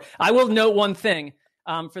preparing for. I will note one thing.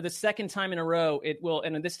 for the second time in a row, it will,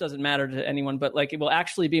 and this doesn't matter to anyone, but like it will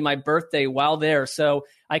actually be my birthday while there. So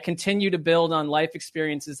I continue to build on life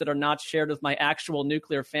experiences that are not shared with my actual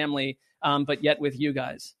nuclear family, but yet with you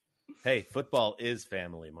guys. Hey, football is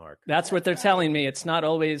family, Mark. That's what they're telling me. It's not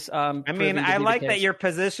always. I mean, I like that you're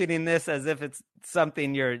positioning this as if it's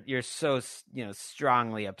something you're so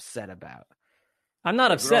strongly upset about. I'm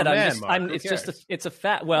not upset. It's a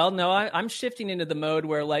fact. Well, no, I'm shifting into the mode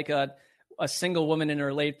where like a single woman in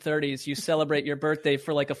her late 30s, you celebrate your birthday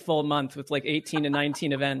for like a full month with like 18 to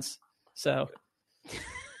 19 events. So.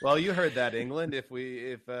 Well, you heard that, England. If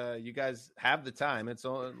you guys have the time, it's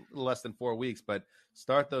only less than 4 weeks, but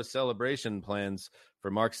start those celebration plans for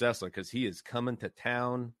Mark Sessler because he is coming to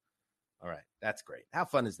town. All right, that's great. How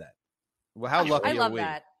fun is that? Well, how lucky I love are we?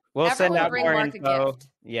 that. We'll Everyone send out bring more Mark info. a gift.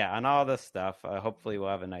 Yeah, on all this stuff. Hopefully, we'll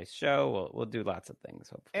have a nice show. We'll do lots of things.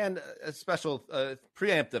 Hopefully. And a special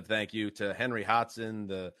preemptive thank you to Henry Hodson,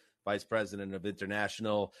 the Vice President of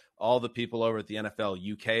International, all the people over at the NFL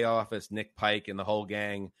UK office, Nick Pike and the whole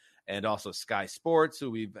gang, and also Sky Sports,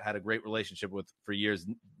 who we've had a great relationship with for years.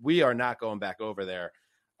 We are not going back over there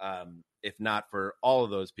if not for all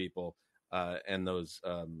of those people and those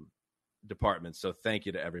departments. So thank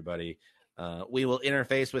you to everybody. We will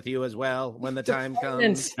interface with you as well when the time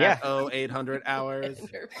comes. Yeah. 800 hours.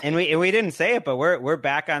 And we didn't say it, but we're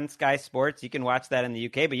back on Sky Sports. You can watch that in the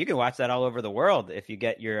UK, but you can watch that all over the world if you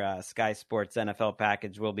get your Sky Sports NFL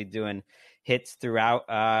package. We'll be doing hits throughout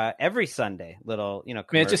every Sunday. Little,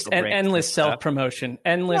 it's just endless self-promotion.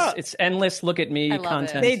 It's endless look at me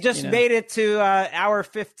content. They just made it to hour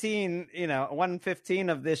 15,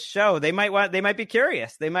 1:15 of this show. They might be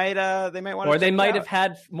curious. They might want to, or they might have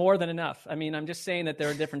had more than enough. I mean, I'm just saying that there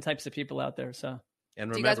are different types of people out there. So,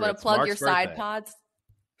 and do you guys want to plug your side pods?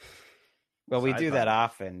 Well, we do that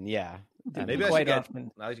often. Yeah. Maybe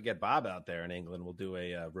I should get Bob out there in England. We'll do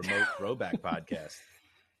a remote throwback podcast.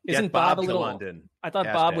 Isn't Bob a little? London. I thought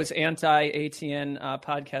Bob was anti-ATN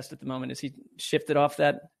podcast at the moment. Is he shifted off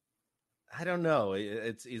that? I don't know.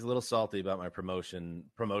 He's a little salty about my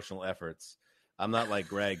promotional efforts. I'm not like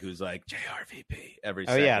Greg, who's like JRVP every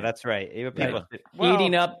second. Oh yeah, that's right. People,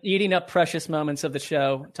 eating up precious moments of the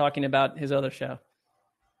show, talking about his other show.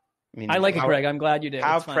 I like it, Greg. I'm glad you did.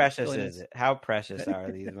 How precious is it? How precious are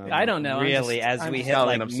these moments? I don't know. Really, as we hit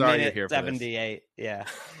like minute 78. Yeah.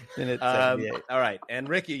 Minute 78. All right. And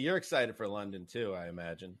Ricky, you're excited for London too, I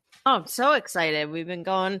imagine. Oh, I'm so excited. We've been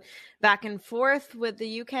going back and forth with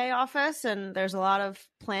the UK office, and there's a lot of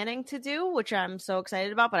planning to do, which I'm so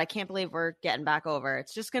excited about, but I can't believe we're getting back over.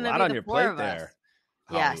 It's just going to be the four of us.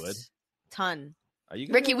 Hollywood. Yes. Ton.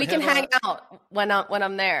 Ricky, we can hang out when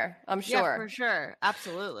I'm there. I'm sure. Yeah, for sure.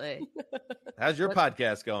 Absolutely. How's your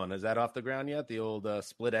podcast going? Is that off the ground yet? The old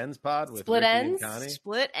Split Ends pod with Split Ricky Ends? and Connie?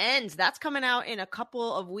 Split Ends. That's coming out in a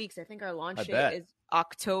couple of weeks. I think our launch date is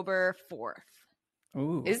October 4th.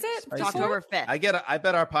 Ooh, is it? It's October 5th. I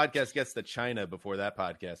bet our podcast gets to China before that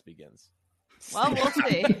podcast begins. Well, we'll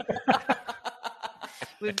see.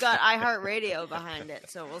 We've got iHeartRadio behind it,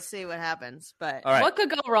 so we'll see what happens. But all right. What could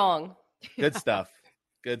go wrong? Good stuff.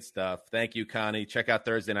 Good stuff. Thank you, Connie. Check out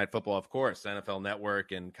Thursday Night Football, of course, NFL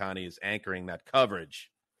Network, and Connie is anchoring that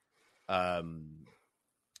coverage.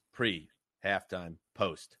 Pre, halftime,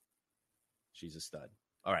 post. She's a stud.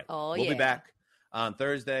 All right. We'll be back on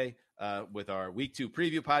Thursday with our Week 2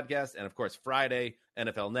 preview podcast, and of course Friday,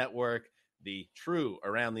 NFL Network, the true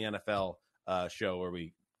Around the NFL show where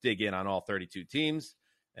we dig in on all 32 teams.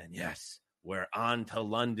 And yes, we're on to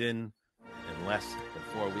London in less than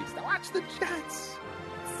 4 weeks to watch the Jets.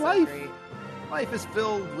 Life is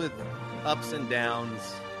filled with ups and downs,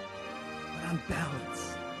 but on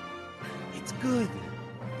balance, it's good.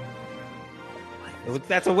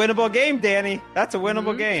 That's a winnable game, Danny. That's a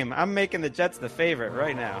winnable game. I'm making the Jets the favorite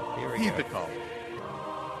right now. Here we go. Keep it calm.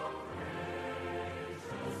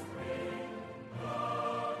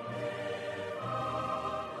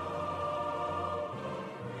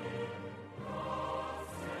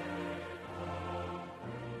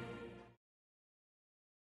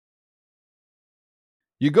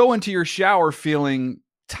 You go into your shower feeling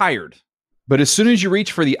tired, but as soon as you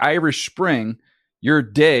reach for the Irish Spring, your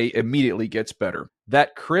day immediately gets better.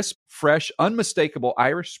 That crisp, fresh, unmistakable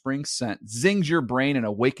Irish Spring scent zings your brain and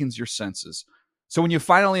awakens your senses. So when you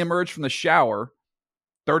finally emerge from the shower,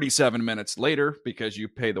 37 minutes later, because you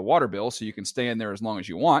pay the water bill so you can stay in there as long as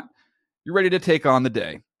you want, you're ready to take on the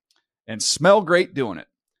day. And smell great doing it.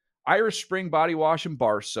 Irish Spring Body Wash and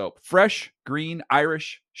Bar Soap. Fresh, green,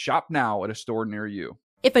 Irish. Shop now at a store near you.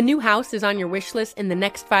 If a new house is on your wish list in the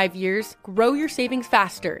next 5 years, grow your savings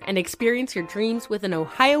faster and experience your dreams with an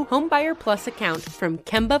Ohio Homebuyer Plus account from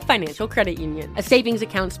Kemba Financial Credit Union. A savings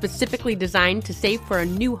account specifically designed to save for a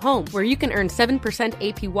new home where you can earn 7%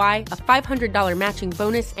 APY, a $500 matching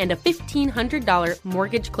bonus, and a $1,500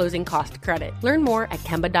 mortgage closing cost credit. Learn more at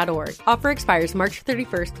Kemba.org. Offer expires March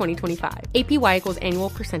 31st, 2025. APY equals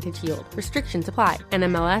annual percentage yield. Restrictions apply.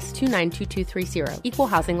 NMLS 292230. Equal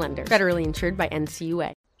housing lender. Federally insured by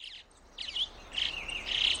NCUA.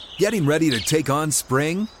 Getting ready to take on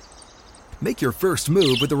spring? Make your first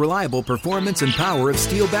move with the reliable performance and power of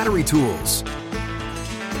Steel battery tools.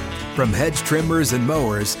 From hedge trimmers and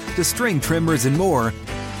mowers to string trimmers and more,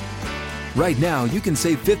 right now you can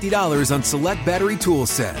save $50 on select battery tool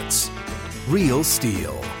sets. Real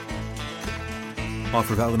Steel.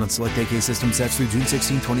 Offer valid on select AK system sets through June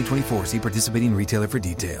 16, 2024. See participating retailer for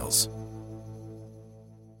details.